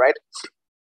perspective, right?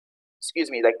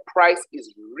 Excuse me, like price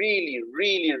is really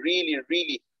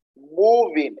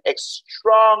moving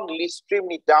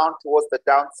extremely down towards the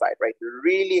downside, right?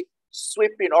 Really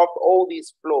sweeping off all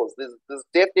these flows. This is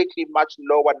definitely much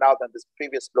lower now than this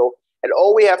previous low. And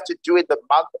all we have to do in the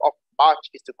month of March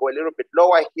is to go a little bit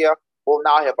lower here. We'll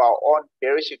now have our own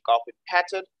bearish engulfing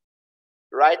pattern,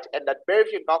 right? And that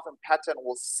bearish engulfing pattern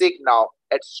will signal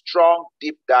a strong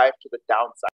deep dive to the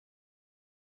downside.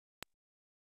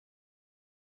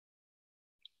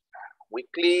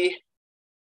 Weekly.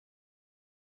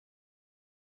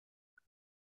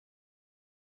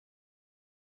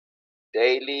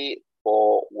 Daily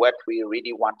for what we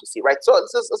really want to see, right? So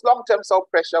this is long-term sell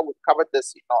pressure. We've covered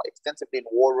this, you know, extensively in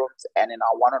war rooms and in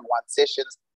our one-on-one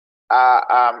sessions. So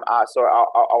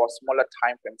our smaller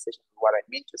time frame sessions is what I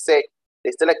mean to say.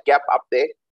 There's still a gap up there.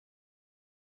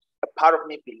 A part of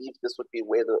me believes this would be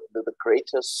where the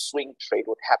greatest swing trade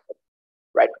would happen,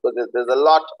 right? Because there's a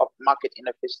lot of market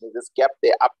inefficiency. This gap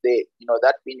there, up there, you know,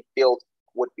 that being filled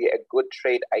would be a good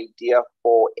trade idea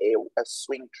for a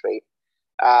swing trade.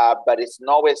 But it's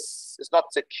not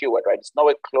secured, right? It's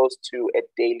nowhere close to a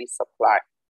daily supply,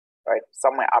 right?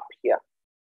 Somewhere up here.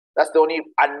 That's the only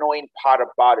annoying part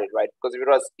about it, right? Because if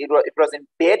it was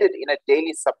embedded in a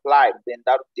daily supply, then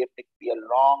that would definitely be a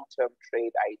long-term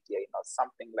trade idea, you know,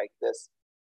 something like this.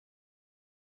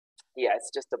 Yeah, it's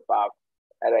just above.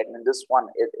 All right, and this one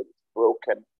it's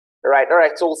broken. All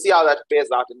right. So we'll see how that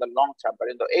plays out in the long term. But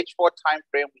in the H4 time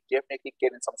frame, we definitely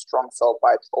getting some strong sell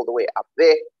vibes all the way up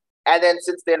there. And then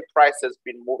since then, price has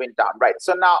been moving down, right?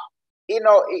 So now, you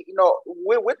know,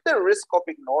 with the risk of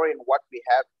ignoring what we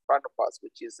have in front of us,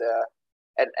 which is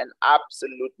an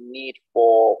absolute need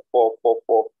for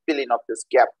filling up this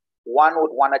gap, one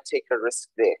would want to take a risk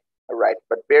there, right?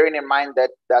 But bearing in mind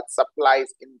that supply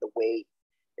is in the way.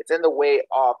 It's in the way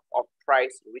of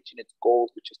price reaching its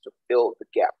goals, which is to fill the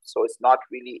gap. So it's not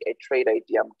really a trade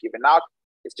idea I'm giving out.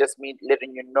 It's just me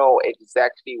letting you know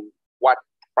exactly what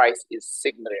price is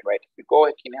signaling, right? If you go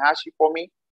Kinihashi for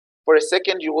me, for a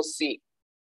second, you will see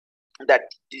that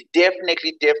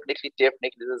definitely this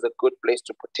is a good place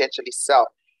to potentially sell.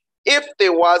 If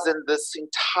there wasn't this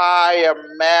entire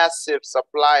massive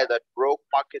supply that broke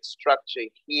market structure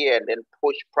here and then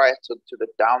pushed price to the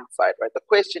downside, right? The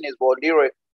question is, well, Leroy,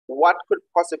 what could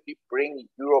possibly bring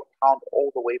Euro Pound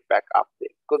all the way back up there?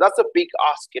 Because that's a big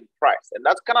ask in price. And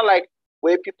that's kind of like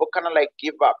where people kind of like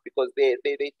give up because they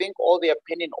think all their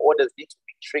pending orders need to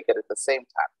be triggered at the same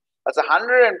time. That's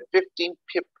 115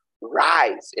 pip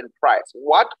rise in price.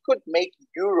 What could make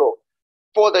Euro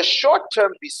for the short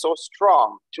term be so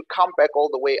strong to come back all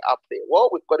the way up there? Well,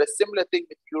 we've got a similar thing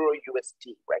with Euro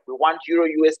USD, right? We want Euro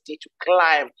USD to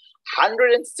climb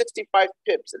 165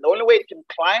 pips. And the only way it can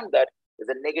climb that is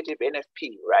a negative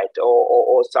NFP, right?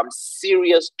 Or some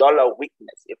serious dollar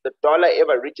weakness. If the dollar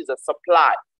ever reaches a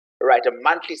supply, right, a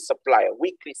monthly supply, a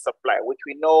weekly supply, which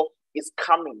we know is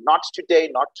coming, not today,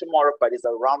 not tomorrow, but is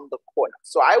around the corner.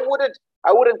 So I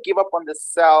wouldn't give up on the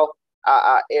sell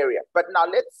area. But now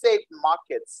let's say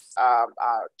markets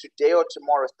today or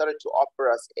tomorrow started to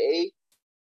offer us a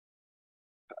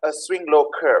swing low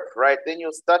curve, right? Then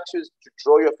you'll start to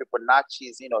draw your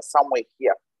Fibonacci's, you know, somewhere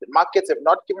here. The markets have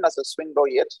not given us a swing low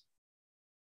yet,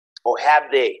 or have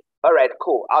they? All right,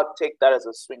 cool. I'll take that as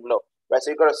a swing low. Right,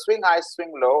 so you've got a swing high,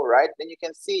 swing low, right? Then you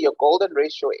can see your golden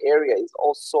ratio area is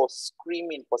also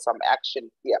screaming for some action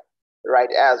here. right,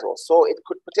 as well. So it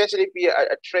could potentially be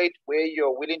a trade where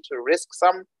you're willing to risk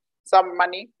some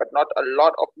money, but not a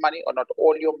lot of money, or not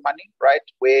all your money, right?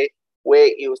 Where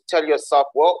you tell yourself,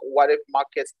 well, what if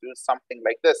markets do something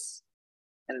like this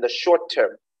in the short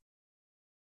term,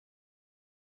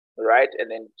 right?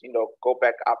 And then, go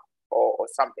back up or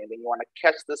something. Then you want to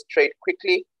catch this trade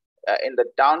quickly in the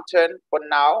downturn for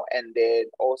now, and then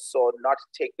also not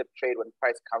take the trade when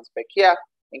price comes back here,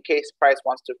 in case price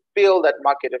wants to fill that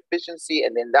market efficiency,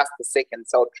 and then that's the second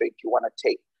sell trade you want to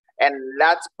take. And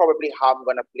that's probably how I'm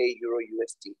going to play Euro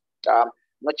USD.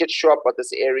 Not yet sure about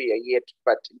this area yet,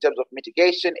 but in terms of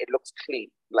mitigation, it looks clean.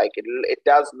 Like it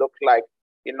does look like,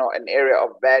 an area of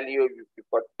value.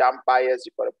 You've got dump buyers,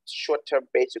 you've got a short-term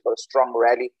base, you've got a strong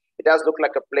rally. It does look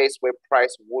like a place where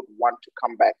price would want to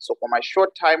come back. So for my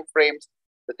short time frames,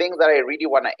 the things that I really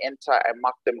want to enter, I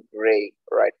mark them gray,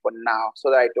 right, for now,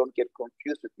 so that I don't get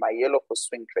confused with my yellow for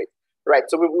swing trades. Right,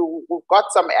 so we've got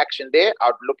some action there.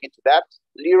 I'll look into that.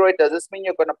 Leroy, does this mean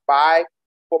you're going to buy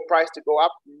for price to go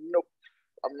up? Nope,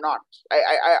 I'm not.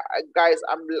 Guys,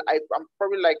 I'm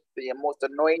probably like the most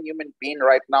annoying human being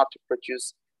right now to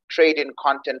produce trading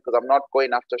content, because I'm not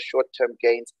going after short-term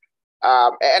gains.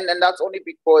 And that's only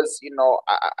because,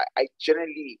 I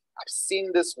generally, I've seen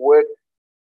this work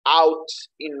out,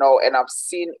 and I've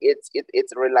seen its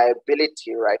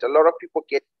reliability, right? A lot of people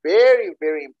get very,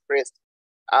 very impressed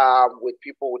with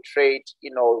people who trade,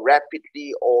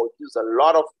 rapidly, or use a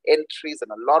lot of entries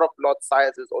and a lot of lot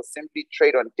sizes, or simply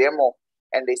trade on demo,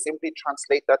 and they simply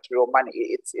translate that to real money.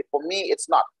 For me, it's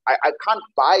not. I can't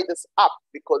buy this up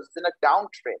because it's in a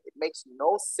downtrend. It makes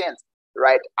no sense,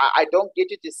 right? I don't get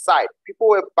to decide. People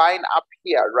were buying up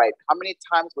here, right? How many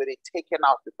times were they taken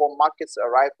out before markets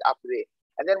arrived up there?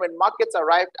 And then when markets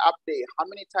arrived up there, how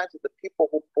many times did the people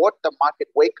who bought the market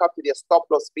wake up to their stop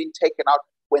loss being taken out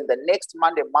when the next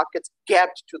Monday markets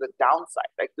gapped to the downside?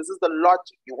 Like, this is the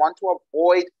logic. You want to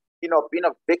avoid, being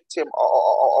a victim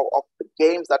of the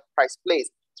games that price plays,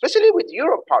 especially with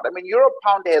Euro Pound. I mean, Euro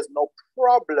Pound has no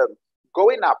problem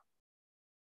going up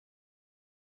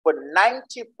for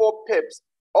 94 pips,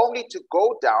 only to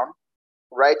go down,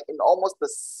 right, in almost the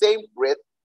same breath.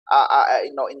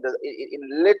 In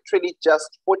literally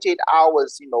just 48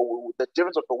 hours, with the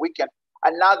difference of the weekend,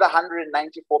 another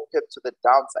 194 pips to the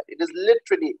downside. It is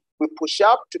literally, we push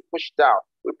up to push down,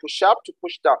 we push up to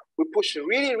push down, we push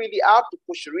really, really up to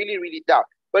push really, really down.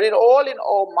 But in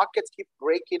all, markets keep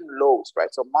breaking lows, right?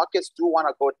 So markets do want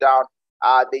to go down.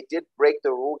 They did break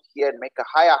the rule here and make a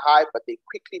higher high, but they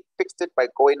quickly fixed it by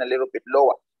going a little bit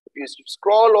lower. If you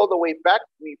scroll all the way back,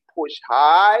 we push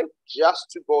high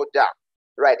just to go down.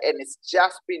 Right, and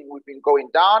we've been going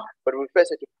down, but we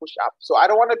first had to push up. So I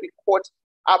don't want to be caught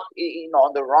up,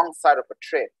 on the wrong side of a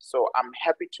trend. So I'm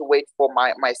happy to wait for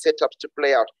my setups to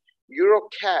play out.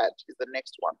 EURCAD is the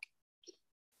next one.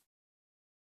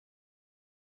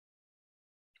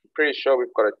 I'm pretty sure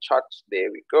we've got a chart.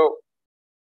 There we go.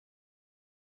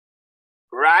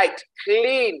 Right,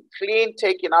 clean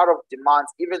taking out of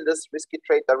demands. Even this risky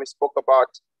trade that we spoke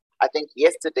about, I think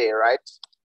yesterday, right?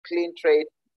 Clean trade.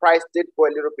 Price did go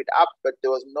a little bit up, but there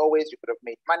was no ways you could have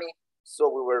made money. So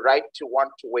we were right to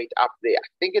want to wait up there. I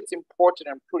think it's important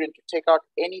and prudent to take out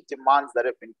any demands that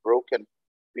have been broken,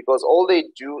 because all they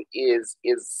do is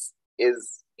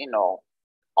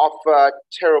offer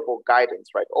terrible guidance,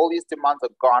 right? All these demands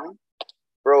are gone,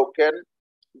 broken,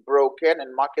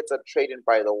 and markets are trading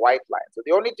by the white line. So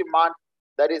the only demand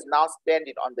that is now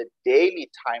standing on the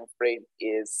daily time frame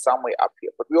is somewhere up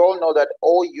here. But we all know that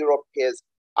all Euro pairs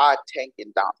are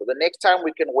tanking down. So the next time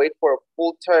we can wait for a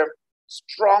full term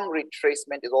strong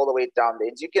retracement is all the way down there.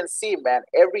 As you can see, man,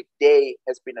 every day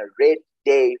has been a red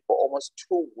day for almost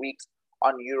 2 weeks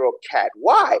on EURCAD.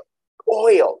 Why?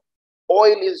 Oil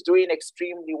is doing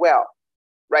extremely well,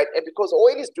 right? And because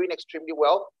oil is doing extremely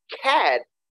well, CAD,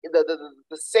 the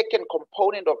second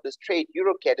component of this trade,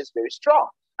 EURCAD, is very strong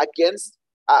against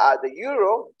the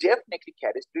euro. Definitely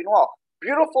CAD is doing well.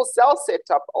 Beautiful sell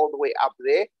setup all the way up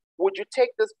there. Would you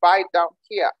take this buy down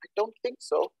here? I don't think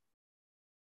so.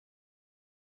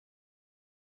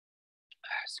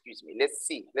 Excuse me. Let's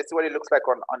see what it looks like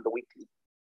on the weekly.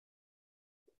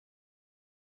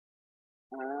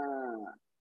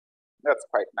 That's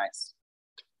quite nice.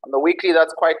 On the weekly,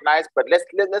 that's quite nice. But let's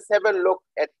have a look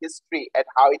at history at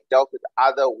how it dealt with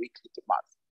other weekly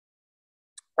demands.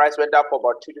 Price went up for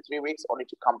about 2 to 3 weeks, only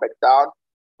to come back down.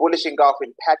 Bullish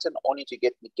engulfing pattern, only to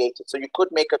get negated. So you could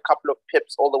make a couple of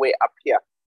pips all the way up here.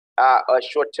 A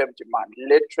short-term demand,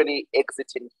 literally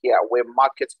exiting here where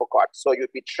markets forgot. So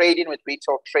you'd be trading with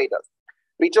retail traders.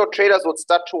 Retail traders would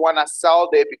start to want to sell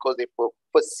there because they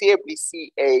foreseeably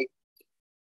see a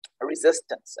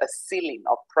resistance, a ceiling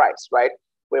of price, right?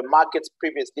 Where markets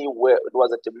previously were, it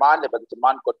was a demand, but the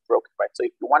demand got broken, right? So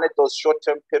if you wanted those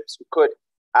short-term pips, you could.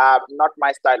 Not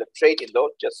my style of trading though,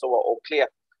 just so we're all clear.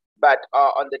 But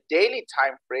on the daily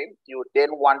time frame, you then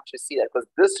want to see that, because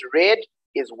this red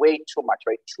is way too much,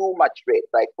 right? Too much red.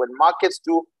 Like when markets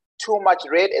do too much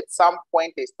red, at some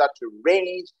point they start to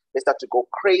range, they start to go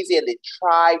crazy, and they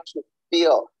try to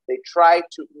they try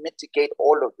to mitigate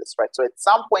all of this, right? So at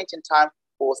some point in time,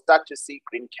 we'll start to see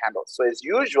green candles. So as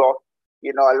usual,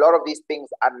 you know, a lot of these things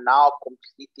are now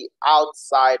completely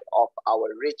outside of our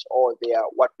reach, or they are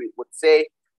what we would say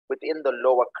within the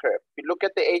lower curve. If you look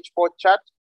at the H4 chart,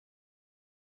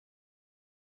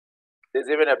 there's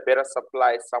even a better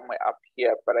supply somewhere up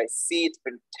here, but I see it's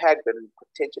been tagged and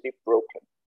potentially broken.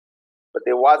 But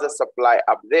there was a supply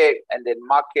up there, and then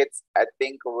markets, I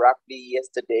think roughly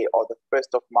yesterday or the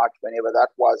 1st of March, whenever that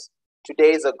was, 2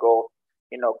 days ago,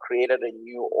 you know, created a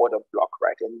new order block,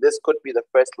 right? And this could be the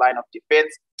first line of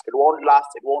defense. It won't last,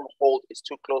 it won't hold, it's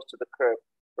too close to the curve,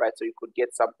 right? So you could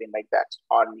get something like that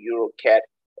on EURCAD.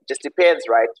 It just depends,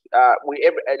 right?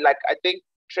 Like I think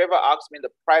Trevor asked me in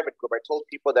the private group, I told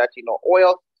people that, you know,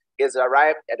 oil is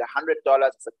arrived at $100.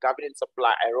 It's a governing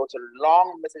supply. I wrote a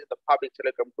long message in the public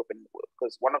Telegram group,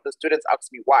 because one of the students asked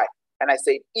me why. And I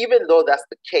said, even though that's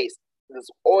the case, this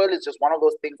oil is just one of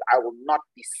those things I will not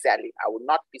be selling. I will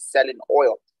not be selling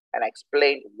oil. And I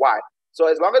explained why. So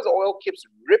as long as oil keeps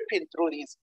ripping through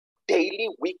these daily,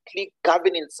 weekly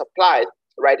governing supplies,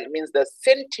 right, it means the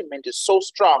sentiment is so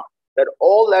strong that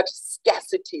all that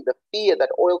scarcity, the fear that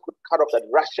oil could cut off, that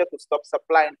Russia could stop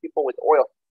supplying people with oil.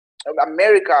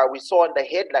 America, we saw in the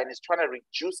headline, is trying to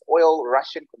reduce oil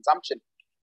Russian consumption.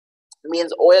 It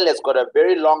means oil has got a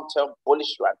very long-term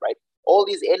bullish run, right? All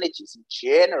these energies in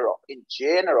general,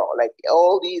 like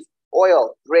all these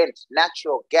oil, Brent,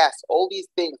 natural gas, all these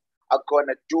things are going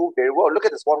to do very well. Look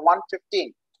at this one,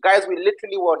 115. Guys, we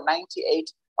literally were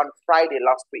 98 on Friday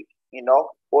last week, you know,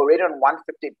 we're already on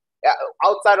 115.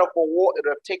 Outside of a war, it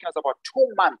would have taken us about 2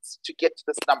 months to get to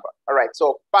this number. All right,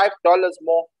 so $5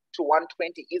 more to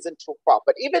 120 isn't too far.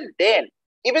 But even then,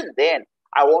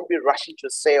 I won't be rushing to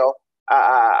sell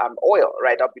oil,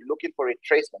 right? I'll be looking for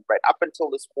retracement, right? Up until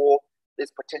this war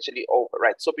is potentially over,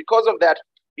 right? So because of that,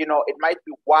 you know, it might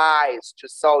be wise to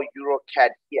sell EURCAD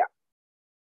here.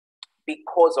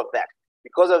 Because of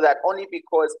that, only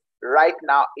because right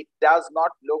now it does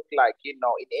not look like, you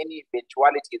know, in any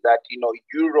eventuality that, you know,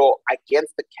 euro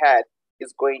against the CAD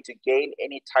is going to gain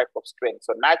any type of strength.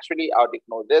 So naturally, I would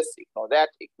ignore this, ignore that,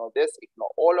 ignore this,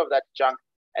 ignore all of that junk,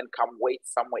 and come wait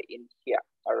somewhere in here,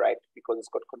 all right? Because it's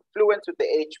got confluence with the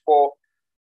H4,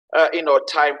 you know,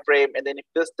 time frame. And then if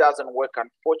this doesn't work,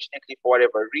 unfortunately, for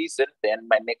whatever reason, then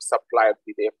my next supply will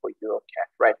be there for EURCAD,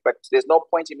 right? But there's no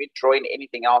point in me drawing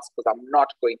anything else, because I'm not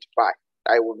going to buy.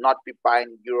 I will not be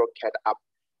buying EURCAD up.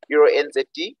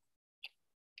 EURNZD.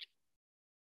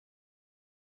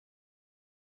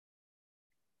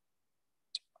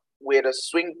 We had a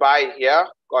swing buy here,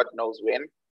 God knows when.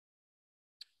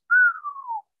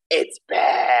 It's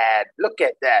bad. Look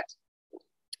at that.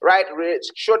 Right?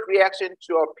 Short reaction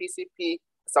to our PCP.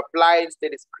 Supply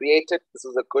instead is created. This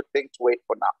is a good thing to wait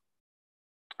for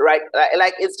now. Right?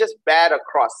 Like it's just bad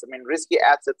across. I mean, risky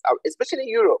assets, especially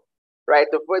euro. Right?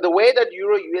 The way that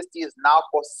euro USD is now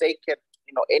forsaken,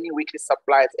 you know, any weekly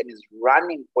supplies and is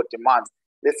running for demands.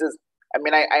 This is, I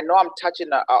mean, I know I'm touching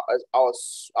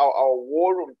our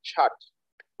war room chart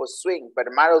for swing, but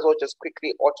I might as well just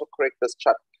quickly auto-correct this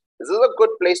chart. This is a good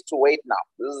place to wait now.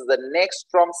 This is the next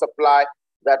strong supply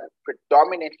that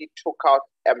predominantly took out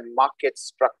a market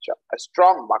structure, a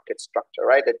strong market structure,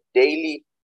 right? A daily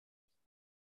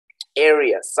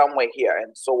area somewhere here.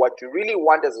 And so what you really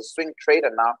want as a swing trader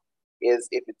now is,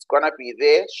 if it's going to be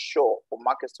there, sure, for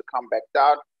markets to come back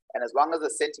down. And as long as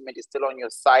the sentiment is still on your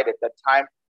side at that time,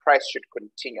 price should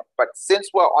continue. But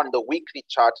since we're on the weekly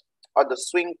chart, on the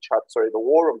swing chart, sorry, the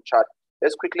war room chart,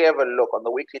 let's quickly have a look. On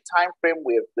the weekly time frame,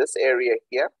 we have this area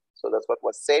here. So that's what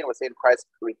we're saying. We're saying price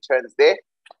returns there.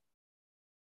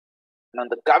 And on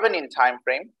the governing time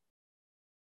frame,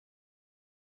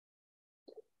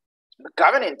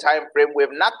 we have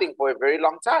nothing for a very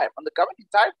long time. On the governing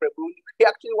time frame, we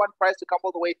actually want price to come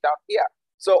all the way down here.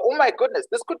 So, oh my goodness,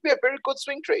 this could be a very good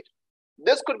swing trade.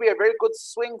 This could be a very good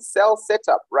swing sell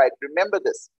setup, right? Remember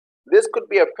this. This could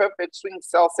be a perfect swing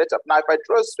sell setup. Now, if I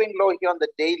draw a swing low here on the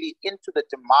daily into the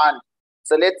demand,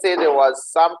 so let's say there was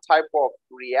some type of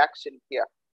reaction here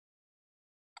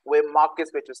where markets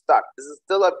were to start. This is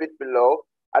still a bit below.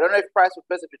 I don't know if price would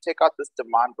best if you take out this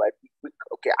demand, right?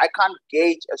 Okay, I can't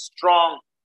gauge a strong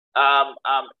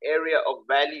area of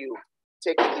value,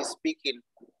 technically speaking,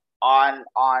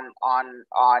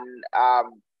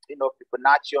 you know,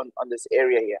 Fibonacci on this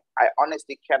area here. I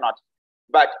honestly cannot,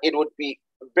 but it would be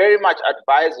very much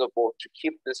advisable to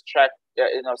keep this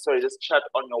this chart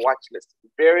on your watch list.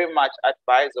 Very much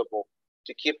advisable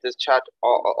to keep this chart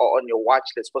on your watch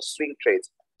list for swing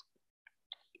trades.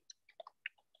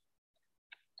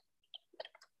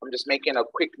 I'm just making a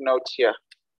quick note here.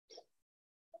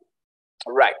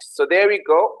 Right, so there we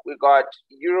go. We got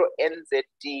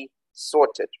EURNZD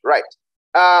sorted. Right.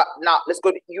 Now let's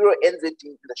go to EURNZD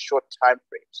in the short time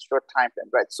frame.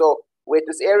 Right. So with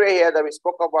this area here that we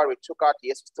spoke about, we took out,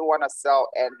 yes, we still want to sell,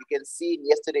 and you can see in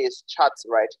yesterday's charts,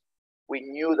 right? We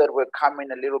knew that we're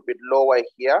coming a little bit lower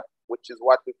here, which is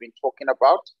what we've been talking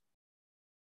about.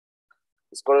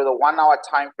 Let's go to the 1 hour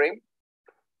time frame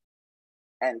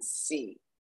and see.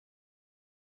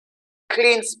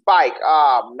 Clean spike.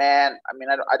 Ah, man. I mean,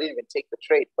 I didn't even take the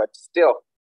trade, but still.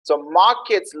 So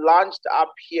markets launched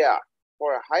up here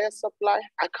for a higher supply.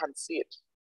 I can't see it.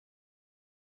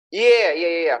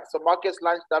 Yeah. So markets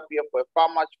launched up here for a far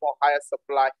much more higher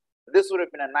supply. This would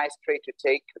have been a nice trade to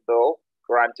take, though,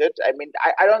 granted. I mean,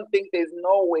 I don't think there's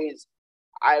no ways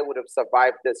I would have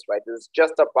survived this, right? This is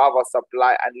just above our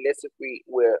supply, unless if we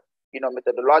were, you know,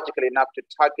 methodological enough to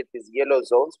target these yellow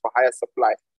zones for higher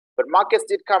supply. But markets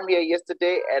did come here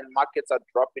yesterday, and markets are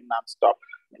dropping nonstop.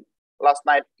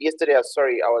 Yesterday, I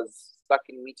was stuck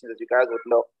in meetings, as you guys would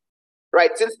know.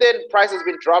 Right, since then, price has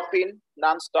been dropping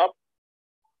nonstop.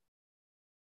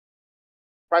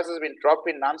 Price has been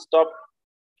dropping nonstop.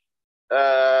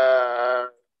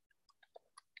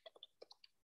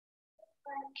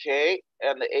 Okay,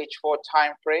 and the H4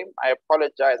 time frame. I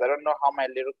apologize. I don't know how my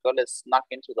little girl is snuck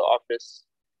into the office.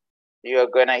 You're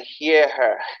gonna hear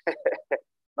her.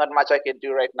 Not much I can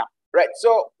do right now. Right,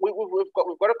 so we've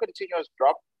got a continuous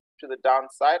drop to the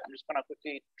downside. I'm just gonna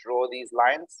quickly draw these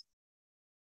lines.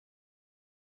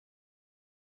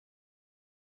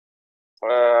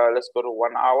 Let's go to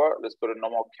 1 hour. Let's go to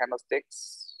normal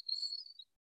candlesticks.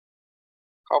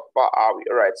 How far are we?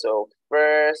 All right, so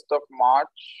 1st of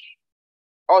March.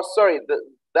 Oh, sorry,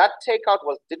 that takeout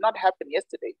did not happen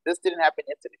yesterday. This didn't happen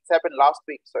yesterday. It happened last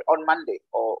week, so on Monday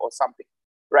or something.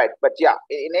 Right, but yeah,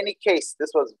 in any case,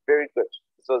 this was very good.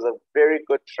 This was a very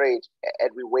good trade,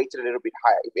 and we waited a little bit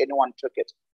higher. If anyone took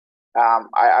it,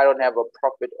 I don't have a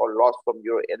profit or loss from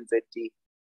EURNZD.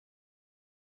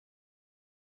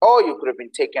 Oh, you could have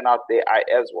been taken out there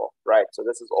as well, right? So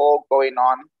this is all going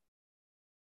on,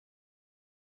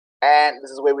 and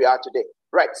this is where we are today.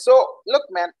 Right, so look,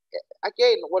 man,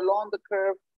 again, we're low on the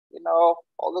curve. You know,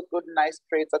 all the good, nice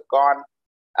trades are gone.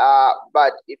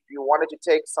 But if you wanted to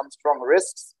take some strong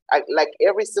risks, like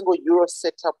every single euro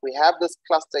setup, we have this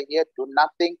cluster here, do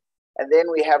nothing, and then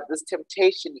we have this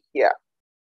temptation here,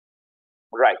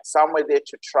 right? Somewhere there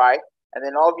to try, and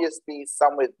then obviously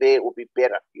somewhere there will be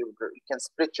better. You can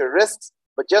split your risks,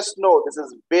 but just know this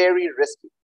is very risky.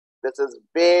 This is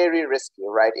very risky,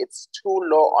 right? It's too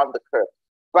low on the curve.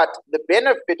 But the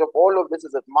benefit of all of this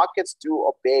is that markets do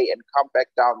obey and come back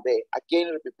down there. Again,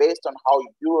 it will be based on how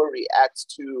euro reacts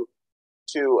to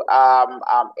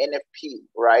NFP,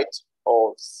 right?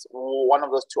 Or one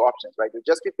of those two options, right? It will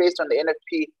just be based on the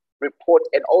NFP report,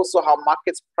 and also how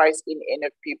markets price in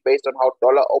NFP based on how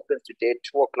dollar opens today at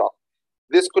 2 o'clock.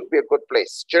 This could be a good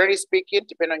place. Generally speaking,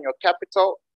 depending on your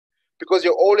capital, because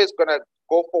you're always going to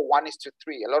go for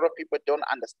 1:3. A lot of people don't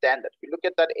understand that. If you look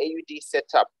at that AUD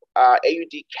setup,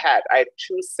 AUD CAD, I had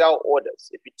 2 sell orders.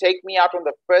 If you take me out on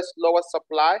the first lower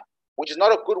supply, which is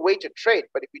not a good way to trade,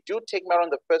 but if you do take me out on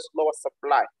the first lower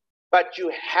supply, but you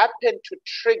happen to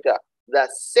trigger the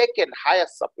second higher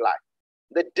supply,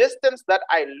 the distance that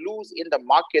I lose in the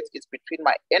market is between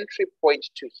my entry point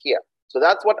to here. So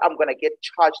that's what I'm going to get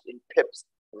charged in pips.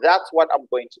 That's what I'm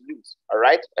going to lose. All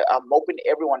right. I'm hoping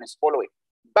everyone is following.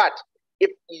 But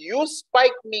if you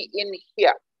spike me in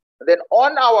here, then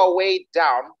on our way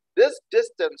down, this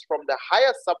distance from the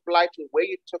higher supply to where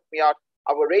you took me out,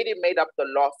 I've already made up the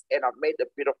loss and I've made a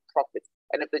bit of profit.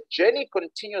 And if the journey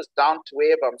continues down to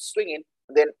wherever I'm swinging,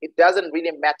 then it doesn't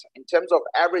really matter. In terms of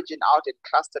averaging out in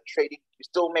cluster trading, you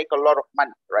still make a lot of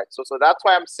money, right? So that's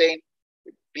why I'm saying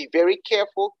be very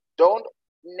careful.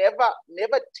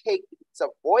 Never take, if it's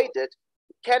avoided,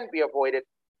 it can be avoided.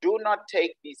 Do not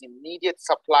take these immediate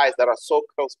supplies that are so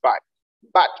close by.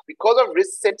 But because of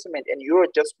risk sentiment and euro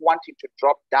just wanting to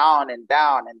drop down and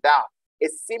down and down,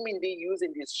 it's seemingly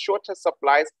using these shorter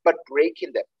supplies but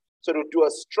breaking them. So to do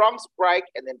a strong spike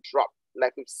and then drop,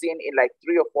 like we've seen in like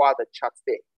 3 or 4 other charts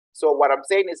there. So what I'm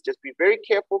saying is just be very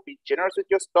careful, be generous with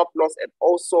your stop loss, and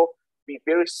also be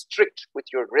very strict with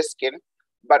your risking.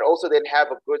 but also then have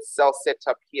a good sell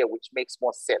setup here, which makes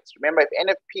more sense. Remember, if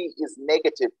NFP is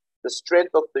negative, the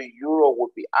strength of the euro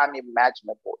would be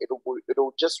unimaginable.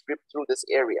 It'll just rip through this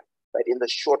area, right, in the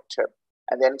short term.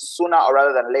 And then sooner or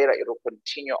rather than later, it'll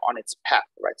continue on its path,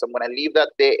 right? So I'm going to leave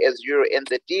that there as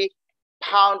EURNZD,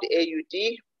 pound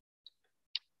AUD.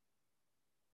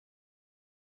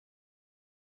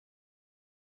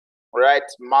 Right,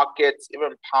 markets,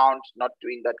 even pound, not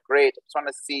doing that great. I just want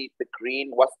to see the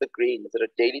green. What's the green? Is it a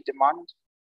daily demand?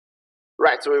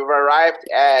 Right, so we've arrived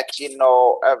at,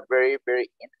 a very, very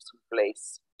interesting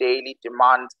place. Daily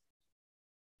demand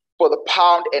for the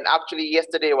pound. And actually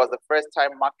yesterday was the first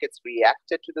time markets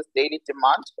reacted to this daily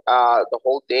demand the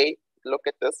whole day. Look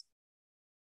at this.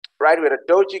 Right, we had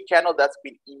a doji candle that's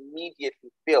been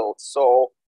immediately filled.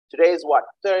 So today is what?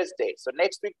 Thursday. So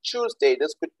next week, Tuesday,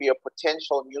 this could be a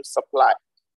potential new supply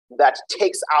that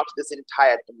takes out this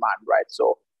entire demand, right?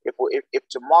 So if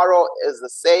tomorrow is the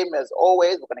same as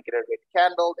always, we're going to get a red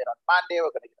candle. Then on Monday,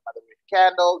 we're going to get another red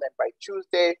candle. Then by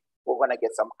Tuesday, we're going to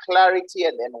get some clarity.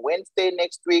 And then Wednesday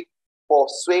next week, for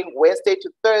swing Wednesday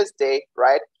to Thursday,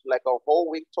 right? Like a whole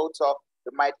week total,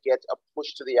 we might get a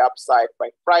push to the upside.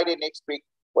 By Friday next week,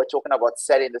 we're talking about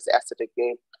selling this asset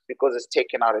again because it's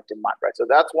taken out of demand, right? So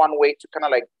that's one way to kind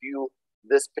of like view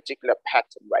this particular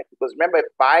pattern, right? Because remember, if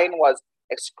buying was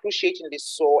excruciatingly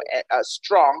so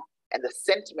strong and the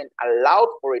sentiment allowed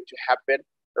for it to happen,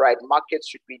 right, markets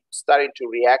should be starting to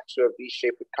react to a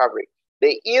V-shaped recovery.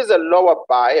 There is a lower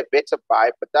buy, a better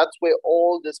buy, but that's where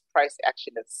all this price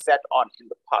action is set on in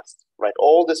the past, right?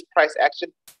 All this price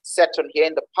action set on here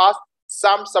in the past.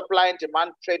 Some supply and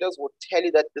demand traders will tell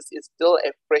you that this is still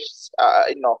a fresh,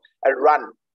 a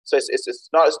run. So it's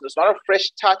not a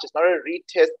fresh touch. It's not a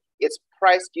retest. It's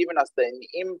price giving us an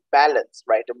imbalance,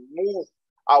 right? A move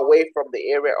away from the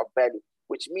area of value,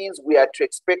 which means we are to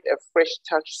expect a fresh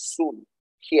touch soon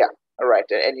here, all right?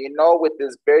 And with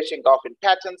these bearish engulfing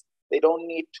patterns, they don't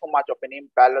need too much of an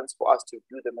imbalance for us to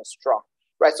view them as strong,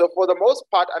 right? So for the most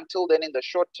part, until then, in the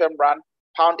short-term run,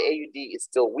 pound AUD is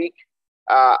still weak.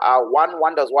 One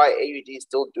wonders why AUD is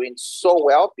still doing so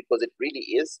well, because it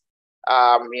really is.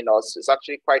 It's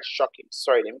actually quite shocking.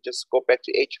 Sorry, let me just go back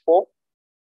to H4.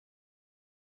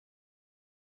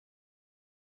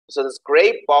 So this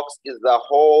gray box is the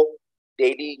whole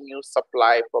daily news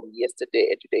supply from yesterday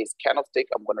and today's candlestick.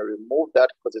 I'm going to remove that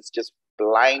because it's just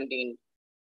blinding.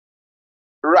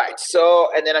 Right, so,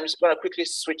 and then I'm just going to quickly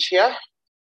switch here.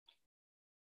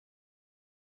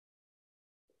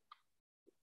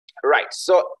 Right,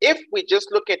 so if we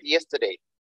just look at yesterday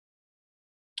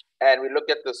and we look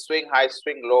at the swing high,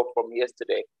 swing low from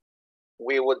yesterday,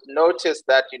 we would notice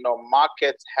that,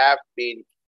 markets have been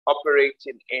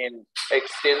operating in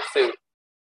extensive,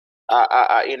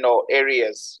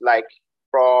 areas, like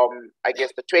from, I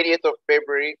guess, the 20th of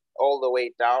February all the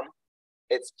way down.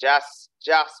 It's just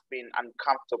been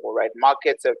uncomfortable, right?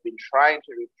 Markets have been trying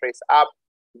to retrace up.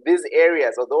 These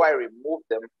areas, although I removed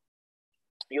them,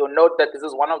 you'll note that this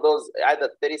is one of those either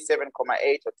 37.8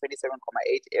 or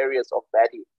 27.8 areas of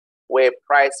value where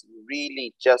price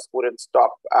really just wouldn't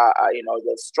stop.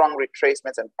 The strong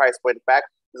retracements and price went back.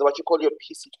 This is what you call your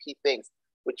PCP things,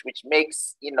 which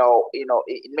makes,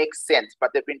 it makes sense,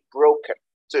 but they've been broken.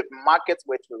 So if markets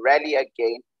were to rally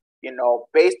again,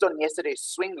 based on yesterday's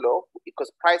swing low,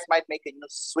 because price might make a new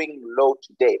swing low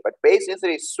today, but based on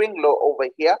yesterday's swing low over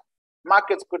here,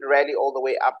 markets could rally all the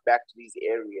way up back to these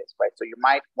areas, right? So you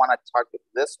might want to target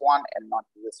this one and not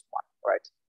this one, right?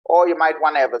 Or you might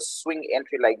want to have a swing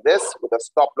entry like this with a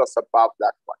stop loss above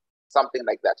that one, something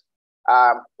like that,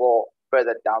 for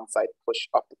further downside push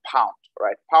of the pound,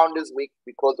 right? Pound is weak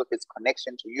because of its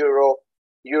connection to euro.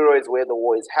 Euro is where the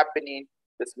war is happening.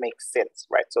 This makes sense,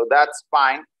 right? So that's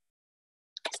fine.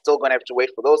 Still going to have to wait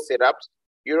for those setups.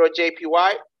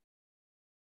 EURGPY.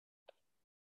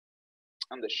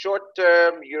 On the short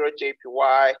term,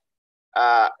 EURJPY.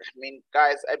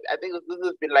 Guys, I think this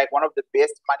has been like one of the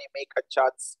best money maker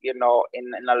charts, in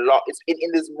a lot. It's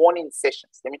in these morning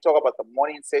sessions. Let me talk about the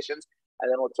morning sessions,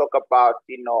 and then we'll talk about,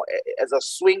 as a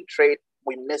swing trade,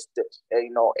 we missed it.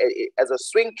 As a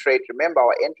swing trade, remember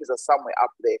our entries are somewhere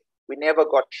up there. We never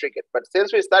got triggered. But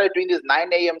since we started doing these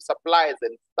 9 a.m. supplies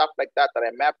and stuff like that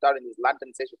I mapped out in these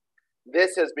London sessions,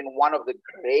 this has been one of the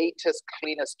greatest,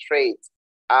 cleanest trades.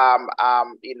 And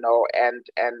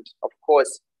of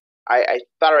course, I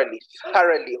thoroughly,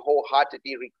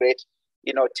 wholeheartedly regret,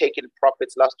 taking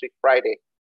profits last week, Friday.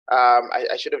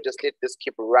 I should have just let this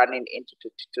keep running into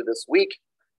this week.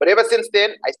 But ever since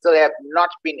then, I still have not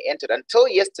been entered until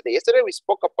yesterday. Yesterday, we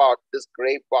spoke about this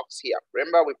gray box here.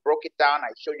 Remember, we broke it down.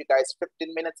 I showed you guys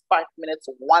 15 minutes, 5 minutes,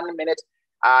 1 minute.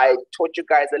 I taught you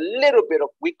guys a little bit of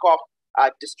week off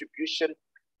distribution,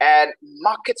 and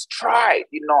markets tried.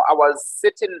 I was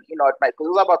sitting, at my, because it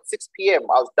was about 6 p.m.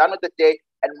 I was done with the day,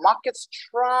 and markets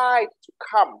tried to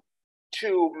come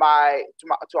to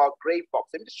our gray box.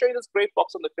 Let me just show you this gray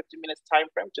box on the 50 minutes time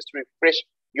frame just to refresh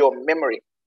your memory.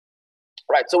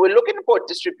 Right, so we're looking for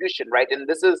distribution, right? And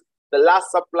this is the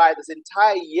last supply. This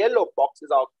entire yellow box is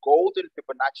our golden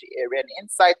Fibonacci area, and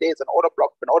inside there is an order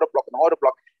block, an order block, an order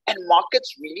block. And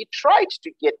markets really tried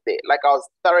to get there. Like, I was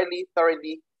thoroughly,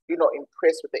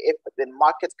 impressed with the effort. Then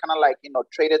markets kind of like,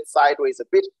 traded sideways a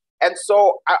bit. And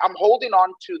so I'm holding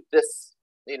on to this.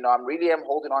 I'm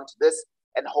holding on to this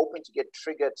and hoping to get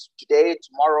triggered today,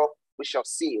 tomorrow. We shall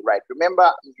see, right?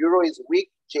 Remember, euro is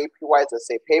weak, JPY is a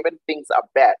safe haven. Things are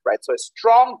bad, right? So a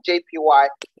strong JPY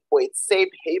for its safe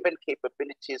haven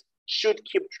capabilities should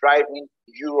keep driving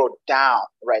euro down,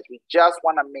 right? We just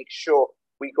want to make sure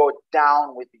we go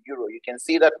down with the euro. You can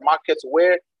see that markets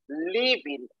were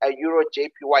leaving a euro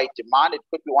JPY demand. It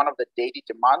could be one of the daily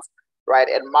demands, right?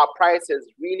 And my price has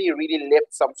really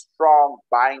left some strong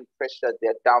buying pressure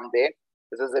there down there.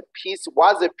 This is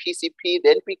was a PCP,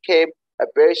 then became a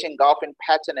bearish engulfing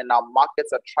pattern, and now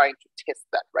markets are trying to test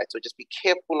that, right? So just be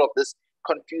careful of this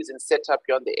confusing setup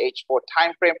here on the H4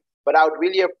 time frame. But I would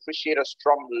really appreciate a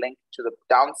strong link to the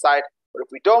downside. But if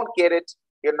we don't get it,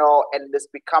 and this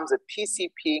becomes a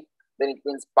PCP, then it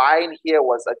means buying here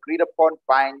was agreed upon,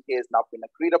 buying here is now been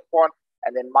agreed upon,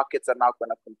 and then markets are now going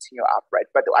to continue up, right?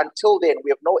 But until then, we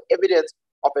have no evidence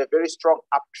of a very strong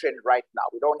uptrend right now.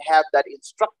 We don't have that in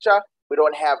structure. We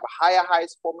don't have higher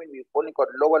highs forming. We've only got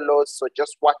lower lows. So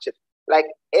just watch it. Like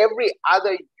every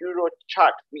other euro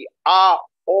chart, we are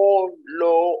all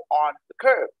low on the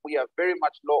curve. We are very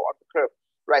much low on the curve,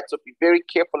 right? So be very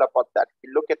careful about that. If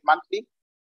you look at monthly,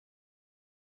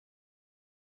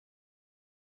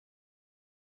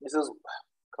 this is,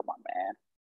 come on, man.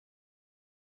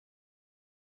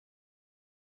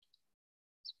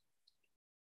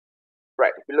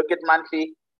 Right, if you look at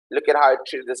monthly, look at how it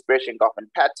treated this bearish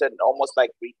engulfing pattern, almost like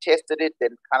retested it, then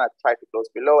kind of tried to close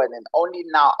below. And then only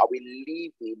now are we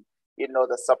leaving,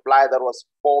 the supply that was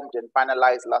formed and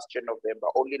finalized last year, November,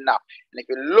 only now. And if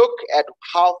you look at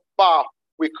how far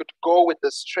we could go with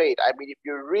this trade, I mean, if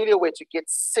you really were to get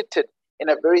seated in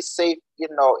a very safe,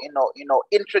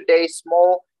 intraday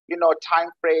small, time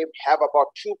frame, have about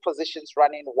 2 positions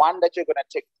running, one that you're going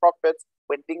to take profits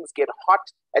when things get hot,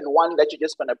 and one that you're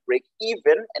just going to break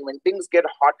even. And when things get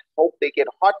hot, hope they get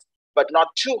hot, but not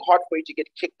too hot for you to get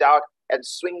kicked out and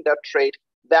swing that trade.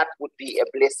 That would be a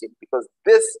blessing, because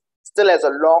this still has a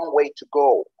long way to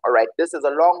go. All right, this is a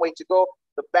long way to go.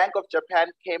 The Bank of Japan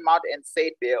came out and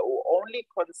said they will only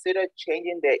consider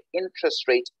changing their interest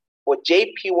rate for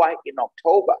JPY in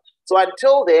October. So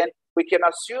until then, we can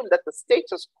assume that the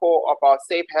status quo of our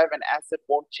safe haven asset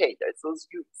won't change. So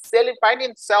you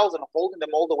finding sells and holding them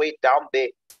all the way down there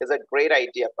is a great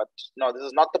idea. But no, this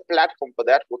is not the platform for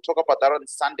that. We'll talk about that on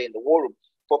Sunday in the war room.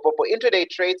 For intraday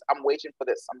trades, I'm waiting for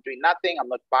this. I'm doing nothing. I'm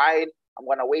not buying. I'm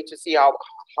going to wait to see how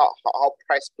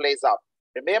price plays out.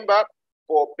 Remember,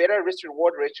 for better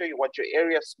risk-reward ratio, you want your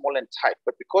area small and tight.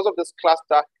 But because of this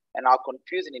cluster and how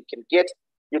confusing it can get,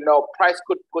 price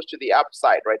could push to the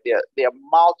upside, right? There are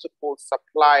multiple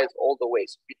supplies all the way.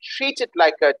 So if you treat it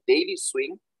like a daily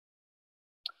swing,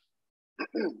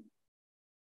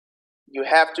 you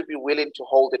have to be willing to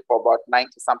hold it for about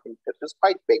 90-something pips. It's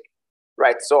quite big,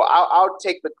 right? So I'll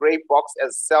take the gray box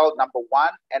as sell number 1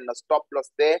 and the stop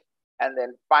loss there. And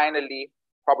then finally,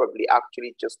 probably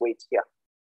actually just wait here.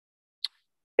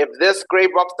 If this gray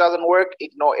box doesn't work,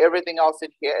 ignore everything else in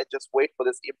here and just wait for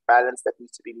this imbalance that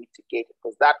needs to be mitigated,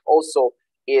 because that also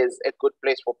is a good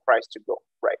place for price to go,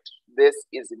 right? This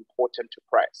is important to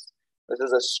price. This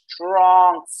is a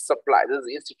strong supply. This is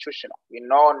institutional.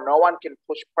 No one can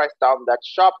push price down that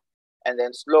sharp and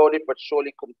then slowly but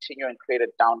surely continue and create a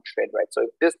downtrend, right? So if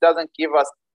this doesn't give us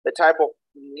the type of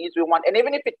needs we want, and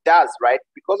even if it does, right,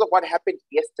 because of what happened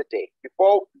yesterday,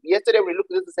 yesterday we looked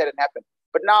at this and said it happened.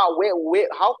 But now,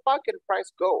 how far can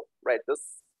price go, right?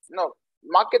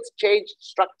 Markets change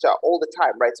structure all the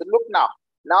time, right? So look now.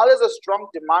 Now there's a strong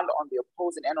demand on the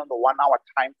opposing end on the 1-hour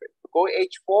time frame. To go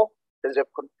H4, does it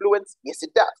have confluence? Yes,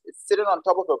 it does. It's sitting on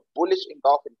top of a bullish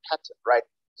engulfing pattern, right?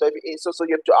 So so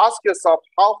you have to ask yourself,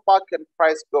 how far can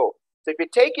price go? So if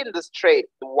you're taking this trade,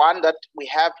 the one that we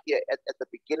have here at the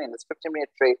beginning, this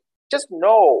 15-minute trade, just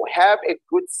have a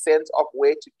good sense of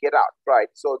where to get out, right?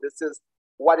 So this is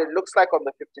what it looks like on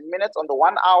the 15 minutes. On the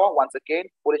 1 hour, once again,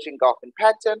 bullish engulfing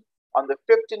pattern. On the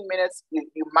 15 minutes,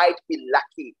 you might be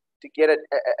lucky to get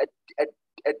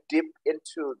a dip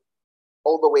into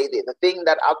all the way there, the thing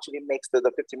that actually makes the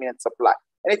 15-minute supply.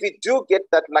 And if you do get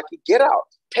that lucky, get out,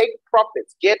 take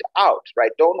profits, get out,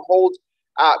 right? Don't hold,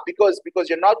 because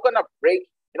you're not going to break,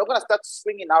 you're not going to start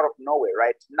swinging out of nowhere,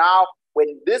 right? Now,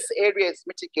 when this area is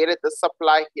mitigated, the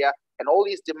supply here, and all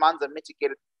these demands are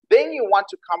mitigated, then you want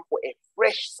to come for a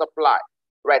fresh supply,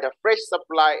 right? A fresh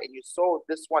supply, and you saw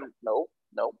this one, no,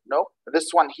 this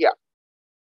one here.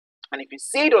 And if you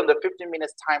see it on the 15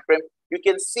 minutes time frame, you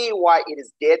can see why it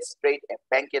is dead straight a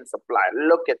banking supply.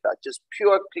 Look at that, just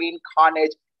pure clean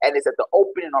carnage, and it's at the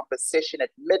opening of a session at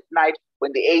midnight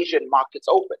when the Asian markets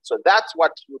open. So that's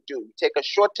what you do. You take a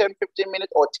short-term 15-minute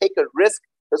or take a risk.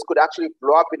 This could actually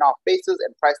blow up in our faces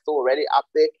and price still already up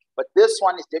there. But this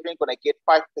one is definitely going to get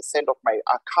 5% of my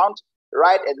account,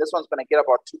 right? And this one's going to get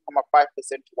about 2.5%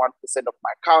 to 1% of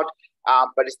my account.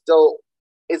 But it still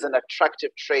is an attractive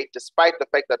trade, despite the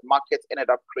fact that markets ended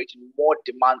up creating more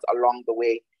demands along the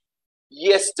way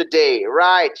yesterday,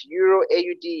 right? Euro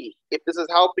AUD. If this is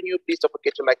helping you, please don't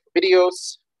forget to like the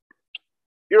videos.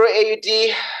 Euro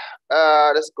AUD.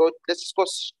 Let's just go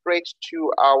straight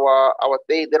to our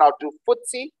thing. Then I'll do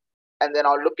FTSE, and then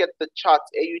I'll look at the charts,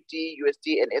 AUD,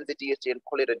 USD, and NZDUSD, and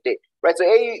call it a day. Right. So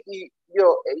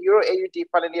Euro AUD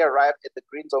finally arrived at the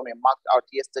green zone we marked out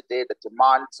yesterday, the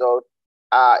demand zone.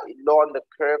 Low on the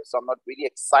curve, so I'm not really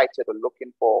excited or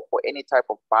looking for any type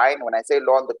of buying. When I say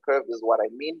low on the curve, this is what I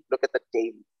mean. Look at the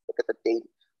daily. Look at the daily.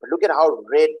 But look at how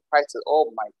red prices.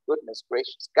 Oh my goodness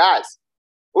gracious, guys.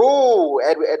 Ooh,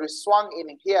 and we swung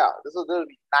in here. This is a little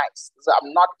bit nice.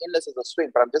 I'm not in this as a swing,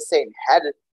 but I'm just saying,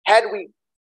 had we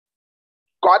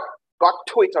got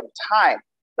to it on time,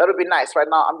 that would be nice. Right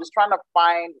now, I'm just trying to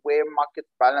find where markets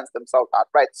balance themselves out.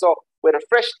 Right. So with a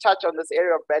fresh touch on this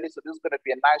area of value, so this is going to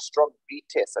be a nice strong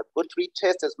retest. A good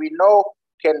retest, as we know,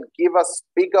 can give us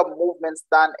bigger movements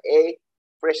than a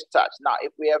fresh touch. Now,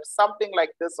 if we have something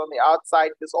like this on the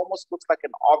outside, this almost looks like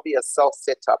an obvious sell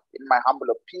setup, in my humble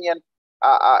opinion.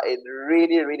 It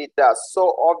really, really does.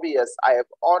 So obvious. I have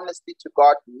honestly to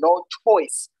God no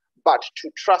choice but to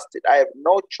trust it. I have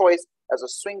no choice as a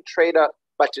swing trader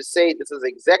but to say this is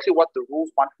exactly what the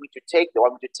rules want me to take. They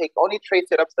want me to take only trade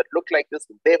setups that look like this,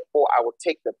 and therefore I will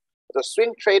take them. As a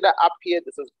swing trader up here,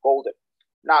 this is golden.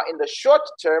 Now, in the short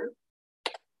term,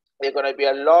 there are going to be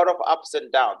a lot of ups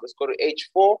and downs. Let's go to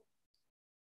H4.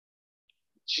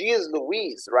 Geez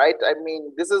Louise, right? I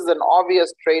mean, this is an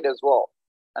obvious trade as well.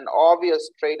 An obvious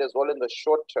trade as well in the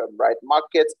short term, right?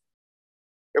 Markets,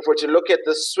 if we're to look at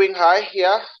the swing high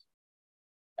here,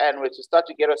 and we're to start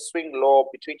to get a swing low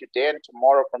between today and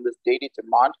tomorrow from this daily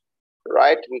demand,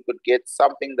 right? We could get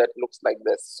something that looks like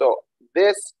this. So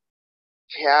this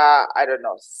here, I don't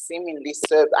know, seemingly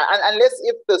serves, unless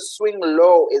if the swing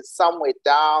low is somewhere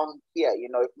down here, you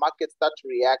know, if markets start to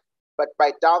react, but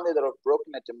by down there, they have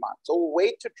broken a demand. So we'll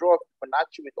wait to draw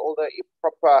Fibonacci with all the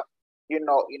proper, you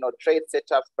know, trade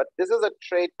setups. But this is a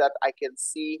trade that I can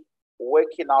see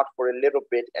working out for a little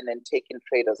bit and then taking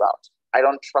traders out. I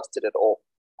don't trust it at all.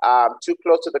 Too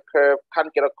close to the curve,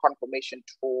 can't get a confirmation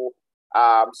tool.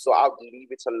 So I'll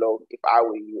leave it alone if I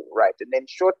were you, right? And then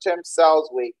short-term sells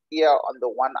were here on the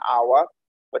 1 hour,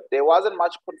 but there wasn't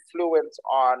much confluence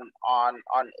on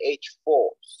H4.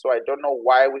 So I don't know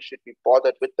why we should be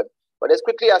bothered with them. But let's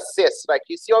quickly assess. Like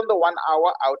you see on the 1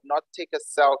 hour, I would not take a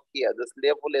sell here. This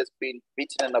level has been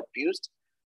beaten and abused,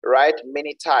 right?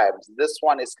 Many times. This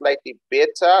one is slightly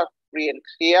better, free and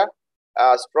clear,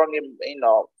 strong,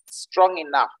 strong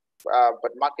enough,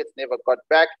 but markets never got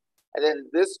back. And then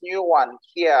this new one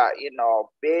here,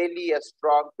 barely a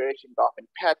strong bearish engulfing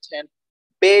pattern,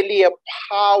 barely a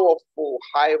powerful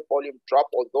high volume drop,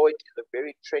 although it is a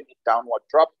very trendy downward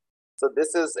drop. So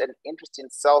this is an interesting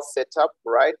sell setup,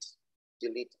 right?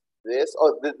 Delete this.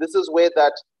 Oh, this is where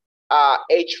that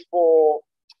H4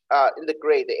 in the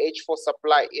gray, the H4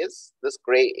 supply is this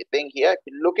gray thing here. If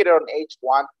you look at it on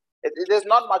H1, there's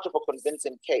not much of a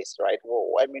convincing case, right? Well,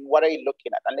 I mean, what are you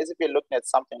looking at? Unless if you're looking at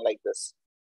something like this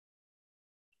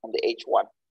on the H1.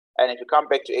 And if you come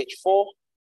back to H4,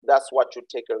 that's what you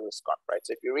take a risk on, right?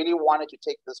 So if you really wanted to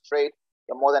take this trade,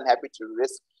 you're more than happy to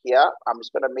risk here. I'm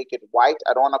just going to make it white.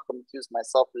 I don't want to confuse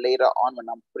myself later on when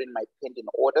I'm putting my pending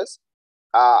orders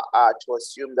to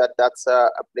assume that that's a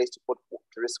place to put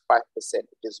to risk 5%. It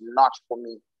is not for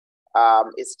me.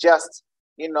 It's just,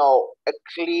 a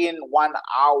clean 1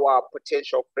 hour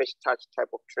potential fresh touch type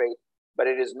of trade, but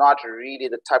it is not really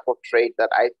the type of trade that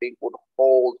I think would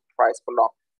hold price for long.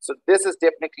 So this is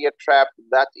definitely a trap.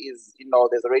 That is,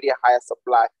 there's already a higher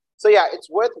supply. So yeah, it's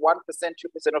worth 1%,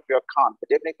 2% of your account, but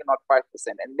definitely not 5%.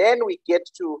 And then we get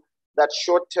to that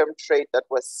short-term trade that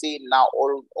we're seeing now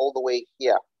all the way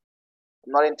here.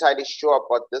 I'm not entirely sure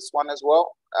about this one as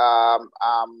well.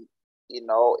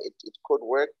 It could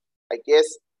work. I guess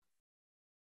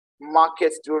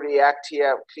markets do react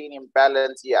here, clean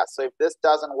imbalance. Yeah, so if this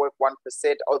doesn't work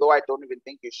 1%, although I don't even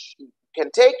think you can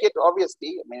take it,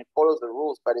 obviously. I mean, it follows the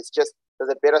rules, but it's just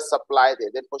there's a better supply there.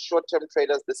 Then for short-term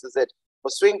traders, this is it. For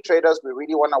swing traders, we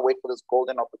really want to wait for this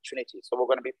golden opportunity. So we're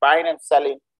going to be buying and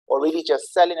selling, or really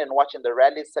just selling and watching the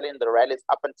rallies, selling the rallies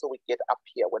up until we get up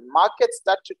here. When markets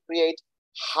start to create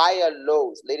higher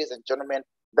lows, ladies and gentlemen,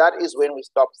 that is when we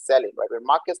stop selling, right? When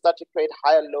markets start to create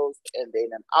higher lows and then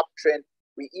an uptrend,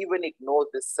 we even ignore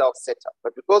this sell setup.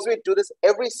 But because we do this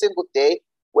every single day,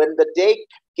 when the day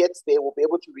gets there, we'll be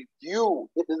able to review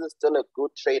if this is still a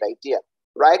good trade idea.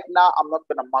 Right now, I'm not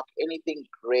going to mark anything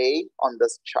gray on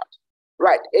this chart.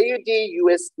 Right, AUD,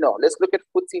 US, no, let's look at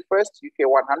FTSE first, UK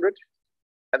 100,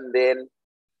 and then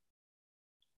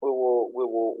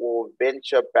we'll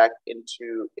venture back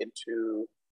into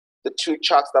the two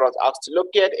charts that I was asked to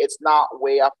look at. It's now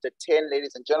way after 10,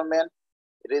 ladies and gentlemen.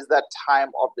 It is that time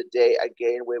of the day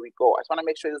again where we go. I just want to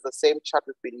make sure it's the same chart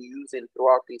we've been using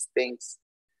throughout these things.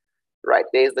 Right,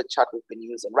 there's the chart we've been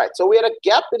using. Right, so we had a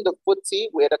gap in the FTSE.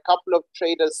 We had a couple of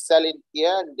traders selling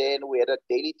here, and then we had a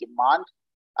daily demand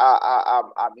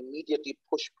immediately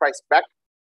push price back.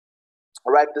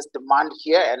 All right, this demand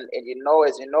here, and you know,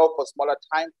 as you know, for smaller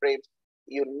time frames,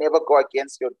 you never go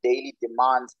against your daily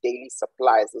demands, daily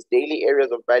supplies. Those daily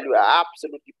areas of value are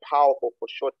absolutely powerful for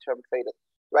short-term traders.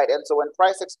 Right, and so when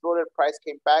price exploded, price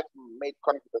came back, made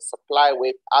contact with the supply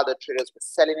wave, other traders were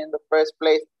selling in the first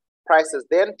place. Prices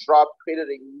then dropped, created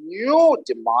a new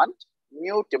demand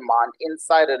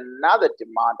inside another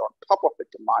demand on top of the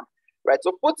demand. Right,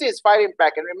 so FTSE is fighting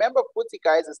back. And remember, FTSE,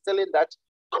 guys, is still in that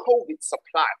COVID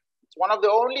supply. It's one of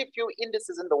the only few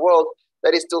indices in the world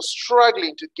that is still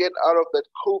struggling to get out of that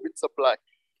COVID supply.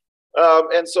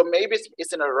 And so maybe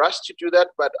it's in a rush to do that,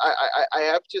 but I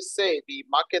have to say the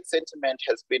market sentiment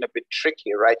has been a bit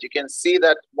tricky, right? You can see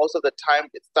that most of the time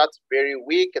it starts very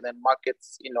weak and then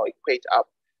markets, you know, equate up.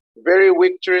 Very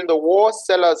weak during the war,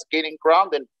 sellers gaining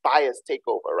ground, then buyers take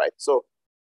over, right? So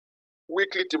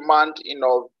weekly demand, you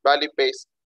know, value-based,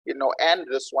 you know, and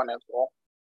this one as well.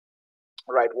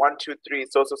 Right, 1, 2, 3.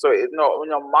 So you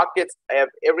know, markets have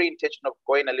every intention of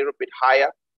going a little bit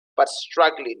higher, but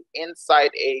struggling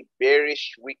inside a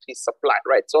bearish weekly supply,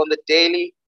 right? So on the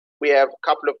daily, we have a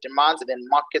couple of demands, and then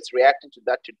markets reacting to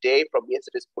that today from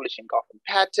yesterday's bullish engulfing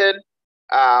pattern.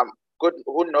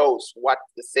 Who knows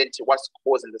what's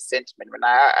causing the sentiment? When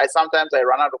I sometimes I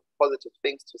run out of positive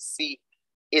things to see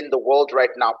in the world right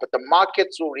now, but the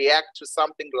markets will react to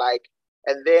something like,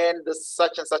 and then this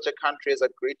such and such a country has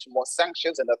agreed to more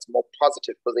sanctions, and that's more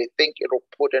positive because they think it'll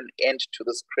put an end to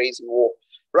this crazy war.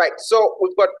 Right, so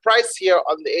we've got price here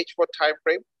on the H4 time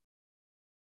frame,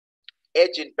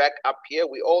 edging back up here.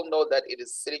 We all know that it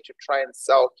is silly to try and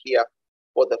sell here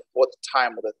for the fourth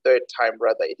time, or the third time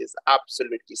rather. It is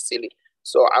absolutely silly.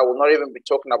 So I will not even be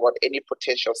talking about any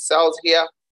potential sells here.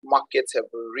 Markets have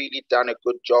really done a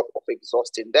good job of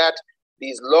exhausting that.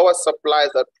 These lower supplies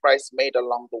that price made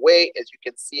along the way, as you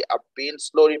can see, are being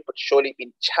slowly but surely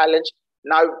being challenged.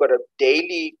 Now we've got a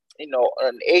daily, you know,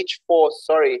 an H4,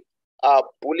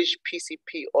 bullish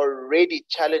PCP already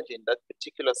challenging that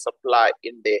particular supply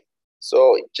in there.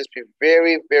 So just be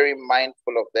very, very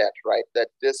mindful of that, right? That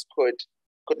this could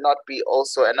not be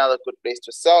also another good place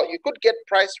to sell. You could get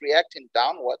price reacting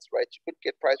downwards, right? You could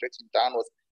get price reacting downwards,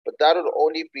 but that would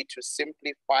only be to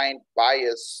simply find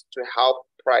buyers to help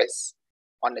price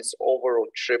on its overall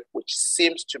trip, which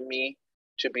seems to me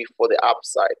to be for the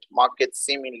upside. Markets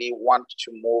seemingly want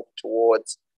to move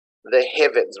towards the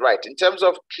heavens, right? In terms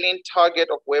of clean target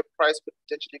of where price could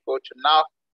potentially go to now,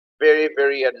 very,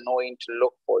 very annoying to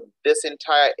look for. This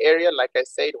entire area, like I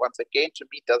said, once again, to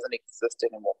me, doesn't exist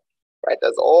anymore, right?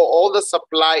 There's all the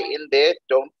supply in there.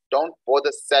 Don't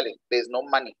bother selling. There's no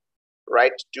money,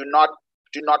 right? Do not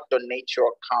donate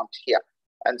your account here.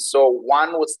 And so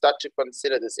one would start to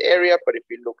consider this area, but if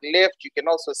you look left, you can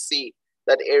also see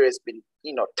that area has been,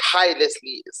 you know,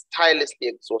 tirelessly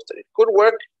exhausted. It could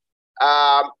work,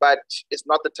 but it's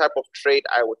not the type of trade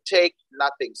I would take,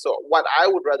 nothing. So what I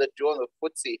would rather do on the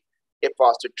FTSE, if I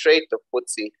was to trade the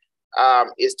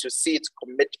FTSE, is to see its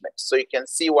commitment. So you can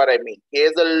see what I mean.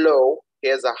 Here's a low,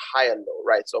 here's a higher low,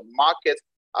 right? So markets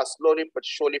are slowly but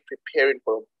surely preparing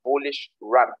for a bullish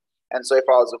run. And so if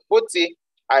I was a FTSE,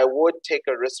 I would take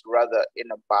a risk rather in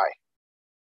a buy.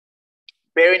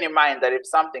 Bearing in mind that if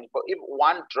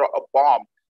one drop a bomb,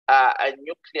 a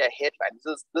nuclear headline,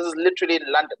 this is literally in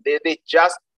London. They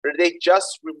just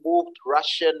removed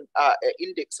Russian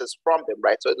indexes from them,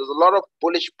 right? So there's a lot of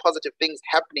bullish, positive things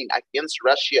happening against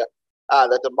Russia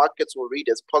that the markets will read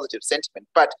as positive sentiment.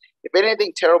 But if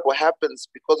anything terrible happens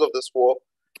because of this war,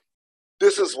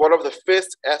 this is one of the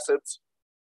first assets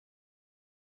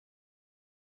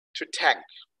to tank.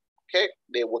 Okay,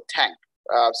 they will tank.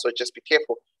 So just be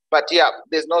careful. But yeah,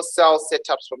 there's no sell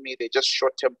setups for me. They're just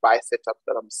short-term buy setups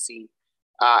that I'm seeing.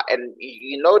 And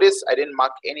you notice I didn't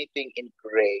mark anything in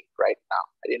gray right now.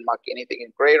 I didn't mark anything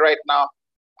in gray right now.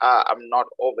 I'm not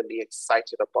overly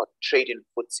excited about trading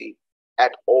FTSE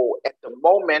at all at the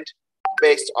moment,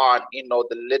 based on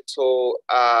the little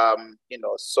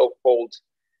so-called,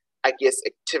 I guess,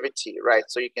 activity, right?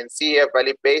 So you can see a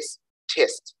value base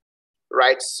test,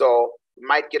 right? So you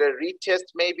might get a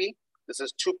retest maybe. This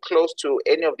is too close to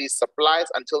any of these supplies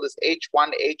until this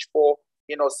H1, H4,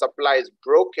 supply is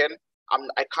broken.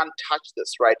 I can't touch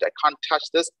this, right? I can't touch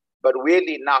this. But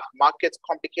weirdly enough, markets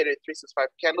complicated 365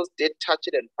 candles did touch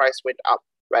it and price went up,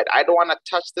 right? I don't want to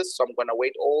touch this, so I'm going to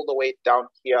wait all the way down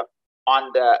here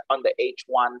on the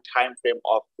H1 time frame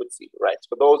of FTSE, right?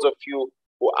 For those of you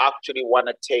who actually want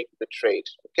to take the trade,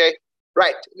 okay?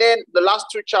 Right, then the last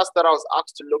two charts that I was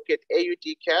asked to look at,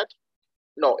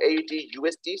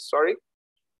 AUDUSD, sorry.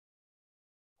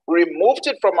 We removed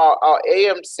it from our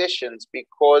AM sessions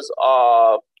because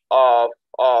of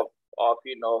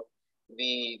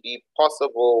the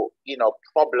possible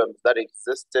problems that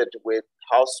existed with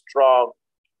how strong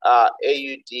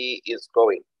AUD is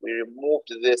going. We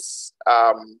removed this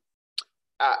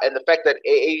and the fact that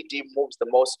AUD moves the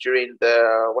most during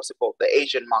the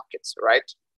Asian markets,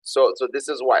 right? So this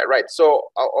is why, right? So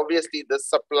obviously the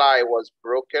supply was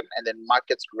broken, and then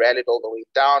markets rallied all the way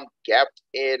down, gapped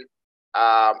in,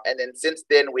 and then since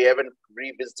then we haven't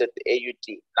revisited the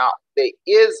AUD. Now there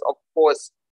is, of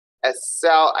course, a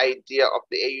sell idea of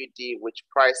the AUD, which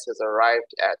price has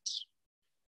arrived at.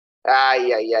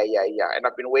 And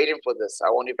I've been waiting for this.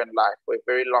 I won't even lie, for a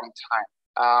very long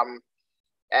time.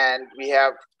 And we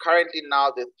have currently now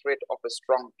the threat of a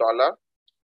strong dollar,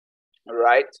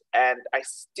 right? And I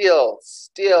still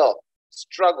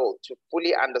struggle to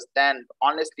fully understand.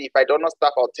 Honestly, if I don't know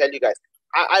stuff, I'll tell you guys.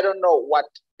 I don't know what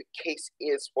the case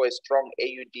is for a strong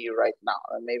AUD right now.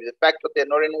 And maybe the fact that they're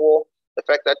not in war, the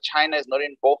fact that China is not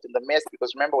involved in the mess,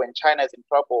 because remember, when China is in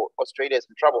trouble, Australia is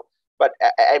in trouble. But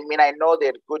I mean, I know they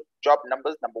had good job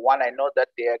numbers. Number one, I know that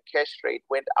their cash rate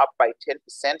went up by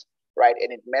 10%, right?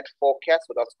 And it met forecast,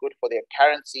 so that's good for their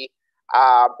currency.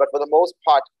 But for the most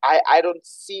part, I don't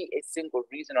see a single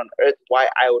reason on earth why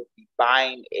I would be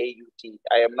buying AUD.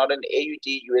 I am not an AUD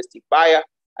USD buyer.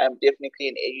 I am definitely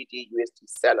an AUD USD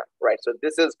seller, right? So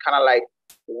this is kind of like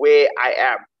where I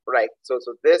am, right? So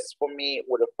this for me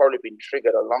would have probably been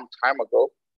triggered a long time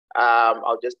ago.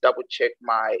 I'll just double check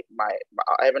my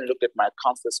I haven't looked at my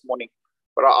accounts this morning,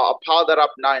 but I'll power that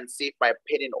up now and see if my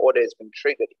pending order has been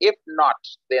triggered. If not,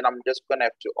 then I'm just going to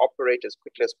have to operate as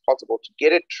quickly as possible to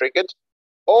get it triggered,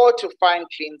 or to find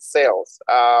clean sales.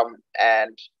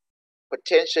 And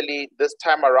potentially this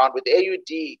time around with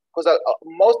AUD, because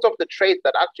most of the trades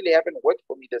that actually haven't worked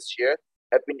for me this year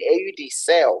have been AUD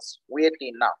sales, weirdly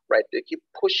enough, right? They keep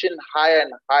pushing higher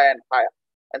and higher and higher.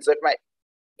 And so if I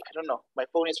don't know, my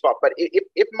phone is far, but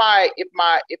if my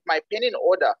pending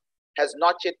order has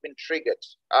not yet been triggered,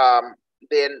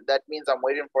 then that means I'm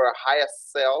waiting for a higher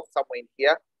sell somewhere in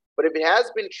here. But if it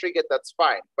has been triggered, that's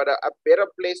fine. But a better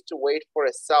place to wait for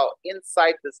a sell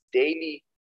inside this daily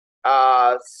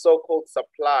so-called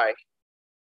supply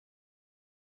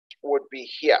would be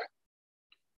here.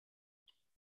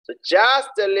 So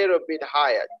just a little bit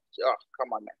higher. Oh,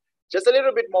 come on, man. Just a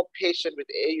little bit more patient with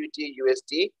AUD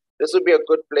USD. This would be a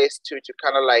good place to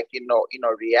kind of like,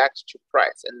 react to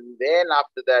price. And then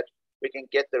after that, we can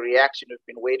get the reaction we've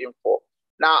been waiting for.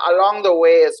 Now, along the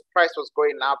way, as price was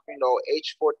going up,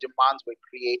 H4 demands were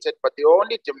created. But the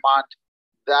only demand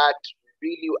that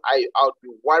really I would be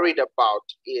worried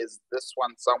about is this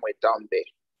one somewhere down there,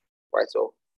 right?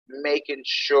 So making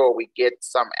sure we get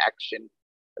some action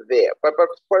there. But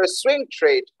for a swing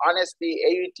trade, honestly,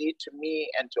 AUD to me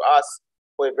and to us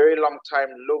for a very long time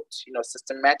looked,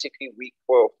 systematically weak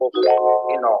for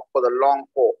the long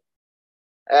haul.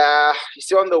 You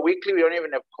see, on the weekly, we don't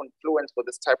even have confluence for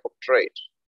this type of trade.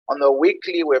 On the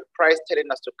weekly, we're price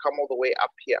telling us to come all the way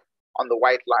up here on the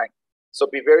white line. So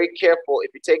be very careful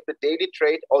if you take the daily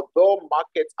trade. Although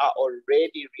markets are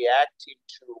already reacting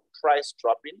to price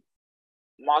dropping,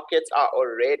 markets are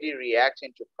already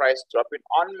reacting to price dropping.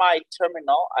 On my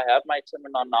terminal, I have my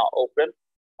terminal now open.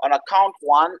 On account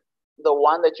one, the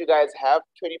one that you guys have,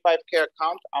 25K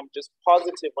account, I'm just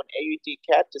positive on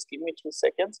AUDCAD. Just give me 2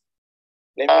 seconds.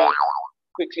 Let me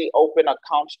quickly open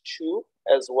account 2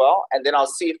 as well, and then I'll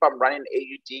see if I'm running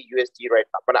AUD USD right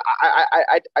now. But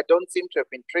I don't seem to have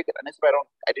been triggered, unless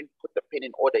I didn't put the pin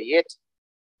in order yet.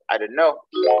 I don't know.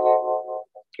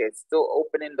 Okay, it's still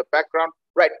open in the background.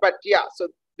 Right, but yeah, so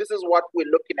this is what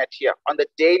we're looking at here. On the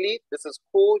daily, this is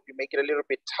cool. You make it a little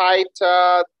bit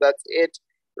tighter. That's it.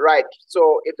 Right,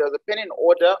 so if there's a pending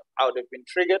order, I would have been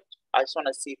triggered. I just want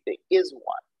to see if there is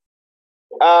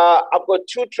one. I've got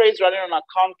two trades running on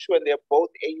account 2, and they're both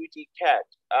AUD CAD.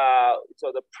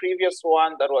 So the previous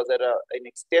one, that was at an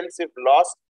extensive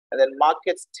loss, and then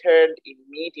markets turned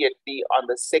immediately on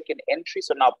the second entry.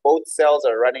 So now both cells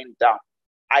are running down.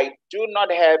 I do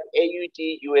not have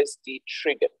AUDUSD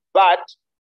triggered, but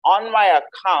on my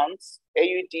accounts,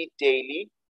 AUD daily.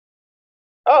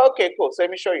 Oh, okay, cool. So let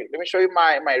me show you. Let me show you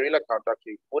my real account.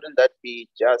 Actually, wouldn't that be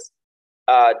just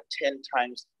 10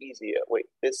 times easier? Wait,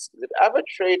 this is it ever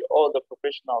trade or the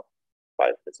professional 5%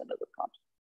 of the account?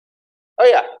 Oh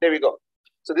yeah, there we go.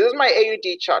 So this is my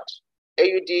AUD chart,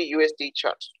 AUDUSD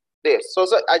chart. This. So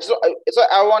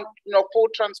I want full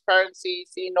transparency,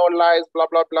 see no lies, blah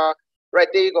blah blah. Right,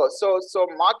 there you go. So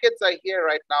markets are here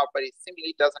right now, but it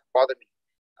simply doesn't bother me.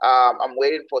 I'm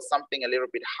waiting for something a little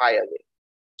bit higher there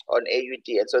on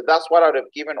AUD, and so that's what I would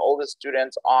have given all the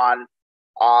students on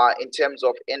in terms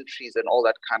of entries and all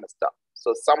that kind of stuff.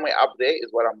 So somewhere up there is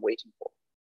what I'm waiting for.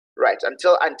 Right,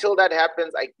 until that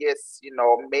happens, I guess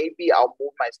maybe I'll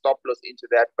move my stop loss into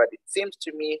that. But it seems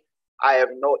to me I have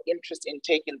no interest in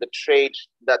taking the trade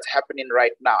that's happening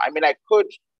right now. I mean, I could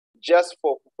just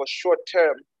for short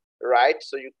term, right?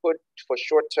 So you could for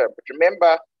short term, but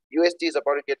remember USD is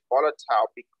about to get volatile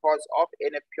because of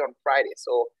NFP on Friday.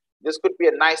 So this could be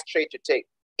a nice trade to take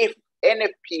if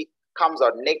NFP comes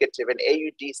out negative and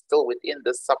AUD is still within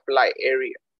the supply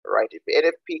area, right? If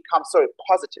NFP comes,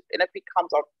 positive, NFP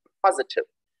comes out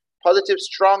positive,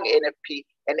 strong NFP,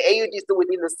 and AUD is still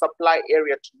within the supply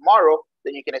area tomorrow,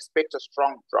 then you can expect a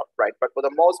strong drop, right? But for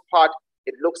the most part,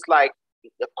 it looks like,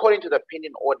 according to the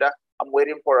pending order, I'm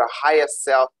waiting for a higher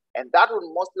sell, and that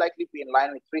will most likely be in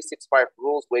line with 365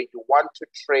 rules, where you want to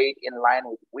trade in line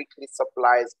with weekly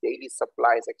supplies, daily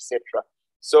supplies, etc.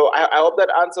 So I hope that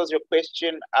answers your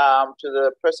question. To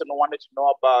the person who wanted to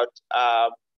know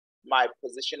about my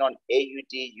position on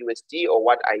AUDUSD or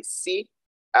what I see.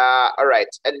 All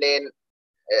right, and then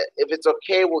if it's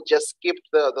okay, we'll just skip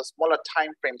the smaller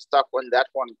time frame stuff on that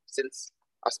one since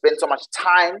I spent so much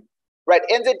time. Right,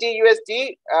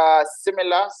 NZDUSD,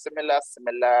 similar.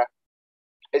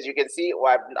 As you can see,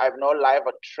 I've no live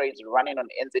trades running on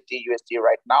NZDUSD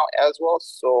right now as well.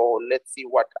 So let's see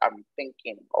what I'm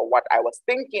thinking, or what I was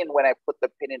thinking when I put the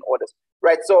pin in orders.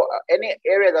 Right, so any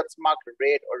area that's marked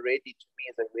red already to me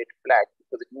is a red flag,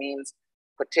 because it means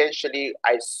potentially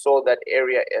I saw that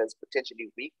area as potentially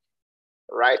weak,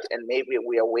 right? And maybe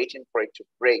we are waiting for it to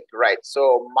break, right?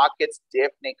 So markets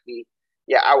definitely,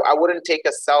 yeah, I wouldn't take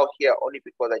a sell here only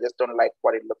because I just don't like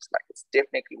what it looks like. It's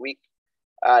definitely weak.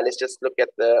 Let's just look at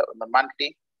the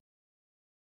monthly.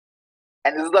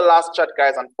 And this is the last chart,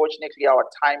 guys. Unfortunately, our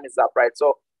time is up, right?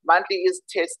 So monthly is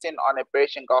testing on a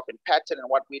bearish engulfing pattern. And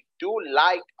what we do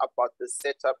like about this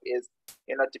setup is,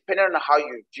 depending on how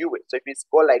you view it. So if you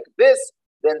go like this,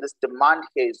 then this demand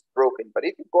here is broken. But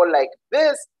if you go like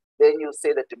this, then you'll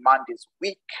say the demand is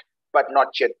weak, but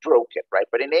not yet broken, right?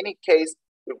 But in any case,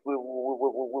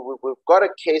 we've got a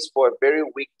case for a very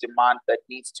weak demand that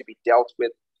needs to be dealt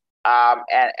with. And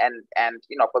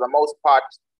for the most part,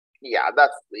 yeah,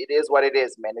 it is what it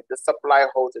is, man. If the supply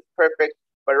holds, it's perfect.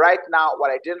 But right now, what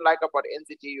I didn't like about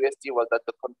NZDUSD was that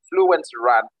the confluence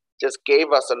run just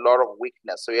gave us a lot of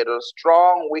weakness. So you had a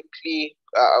strong weekly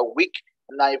weak,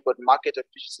 and now you've got market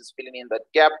efficiencies filling in that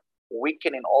gap,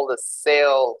 weakening all the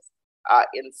sales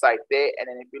inside there. And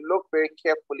then if you look very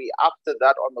carefully after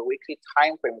that on the weekly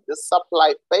time frame, if this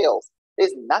supply fails,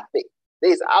 there's nothing.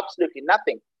 There's absolutely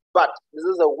nothing. But this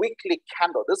is a weekly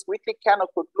candle. This weekly candle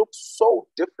could look so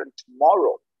different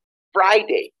tomorrow,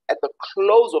 Friday, at the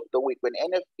close of the week when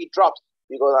NFP drops.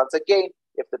 Because once again,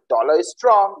 if the dollar is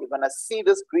strong, you're going to see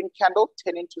this green candle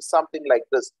turn into something like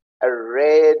this, a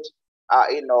red,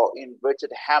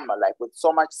 inverted hammer, like with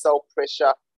so much sell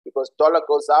pressure, because dollar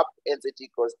goes up,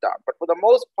 NZD goes down. But for the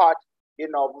most part,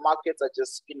 markets are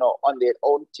just, on their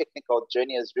own technical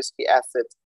journey as risky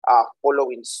assets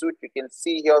following suit. You can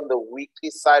see here on the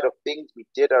weekly side of things, we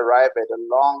did arrive at a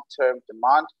long-term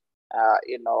demand,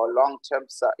 long-term,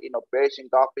 bearish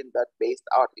engulfing that based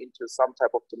out into some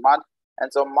type of demand.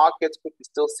 And so markets could be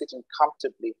still sitting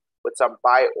comfortably with some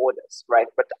buy orders, right?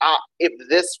 But if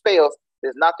this fails,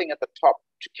 there's nothing at the top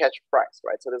to catch price,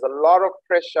 right? So there's a lot of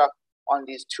pressure on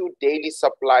these two daily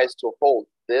supplies to hold,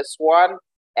 this one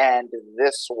and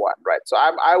this one, right? So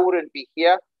I wouldn't be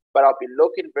here, but I'll be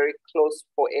looking very close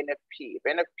for NFP. If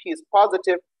NFP is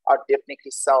positive, I'll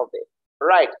definitely sell there.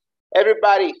 Right,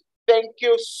 everybody, Thank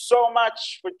you so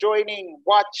much for joining,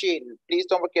 watching. Please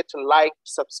don't forget to like,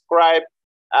 subscribe.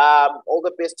 All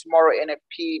the best tomorrow,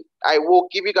 NFP. I will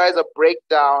give you guys a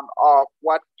breakdown of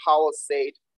what Powell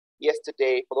said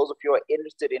yesterday for those of you who are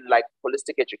interested in like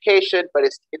holistic education, but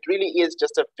it really is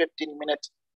just a 15-minute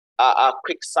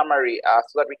quick summary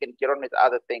so that we can get on with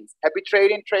other things. Happy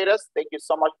trading, traders. Thank you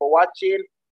so much for watching.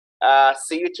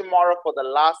 See you tomorrow for the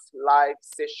last live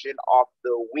session of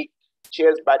the week.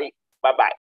 Cheers, buddy. Bye-bye.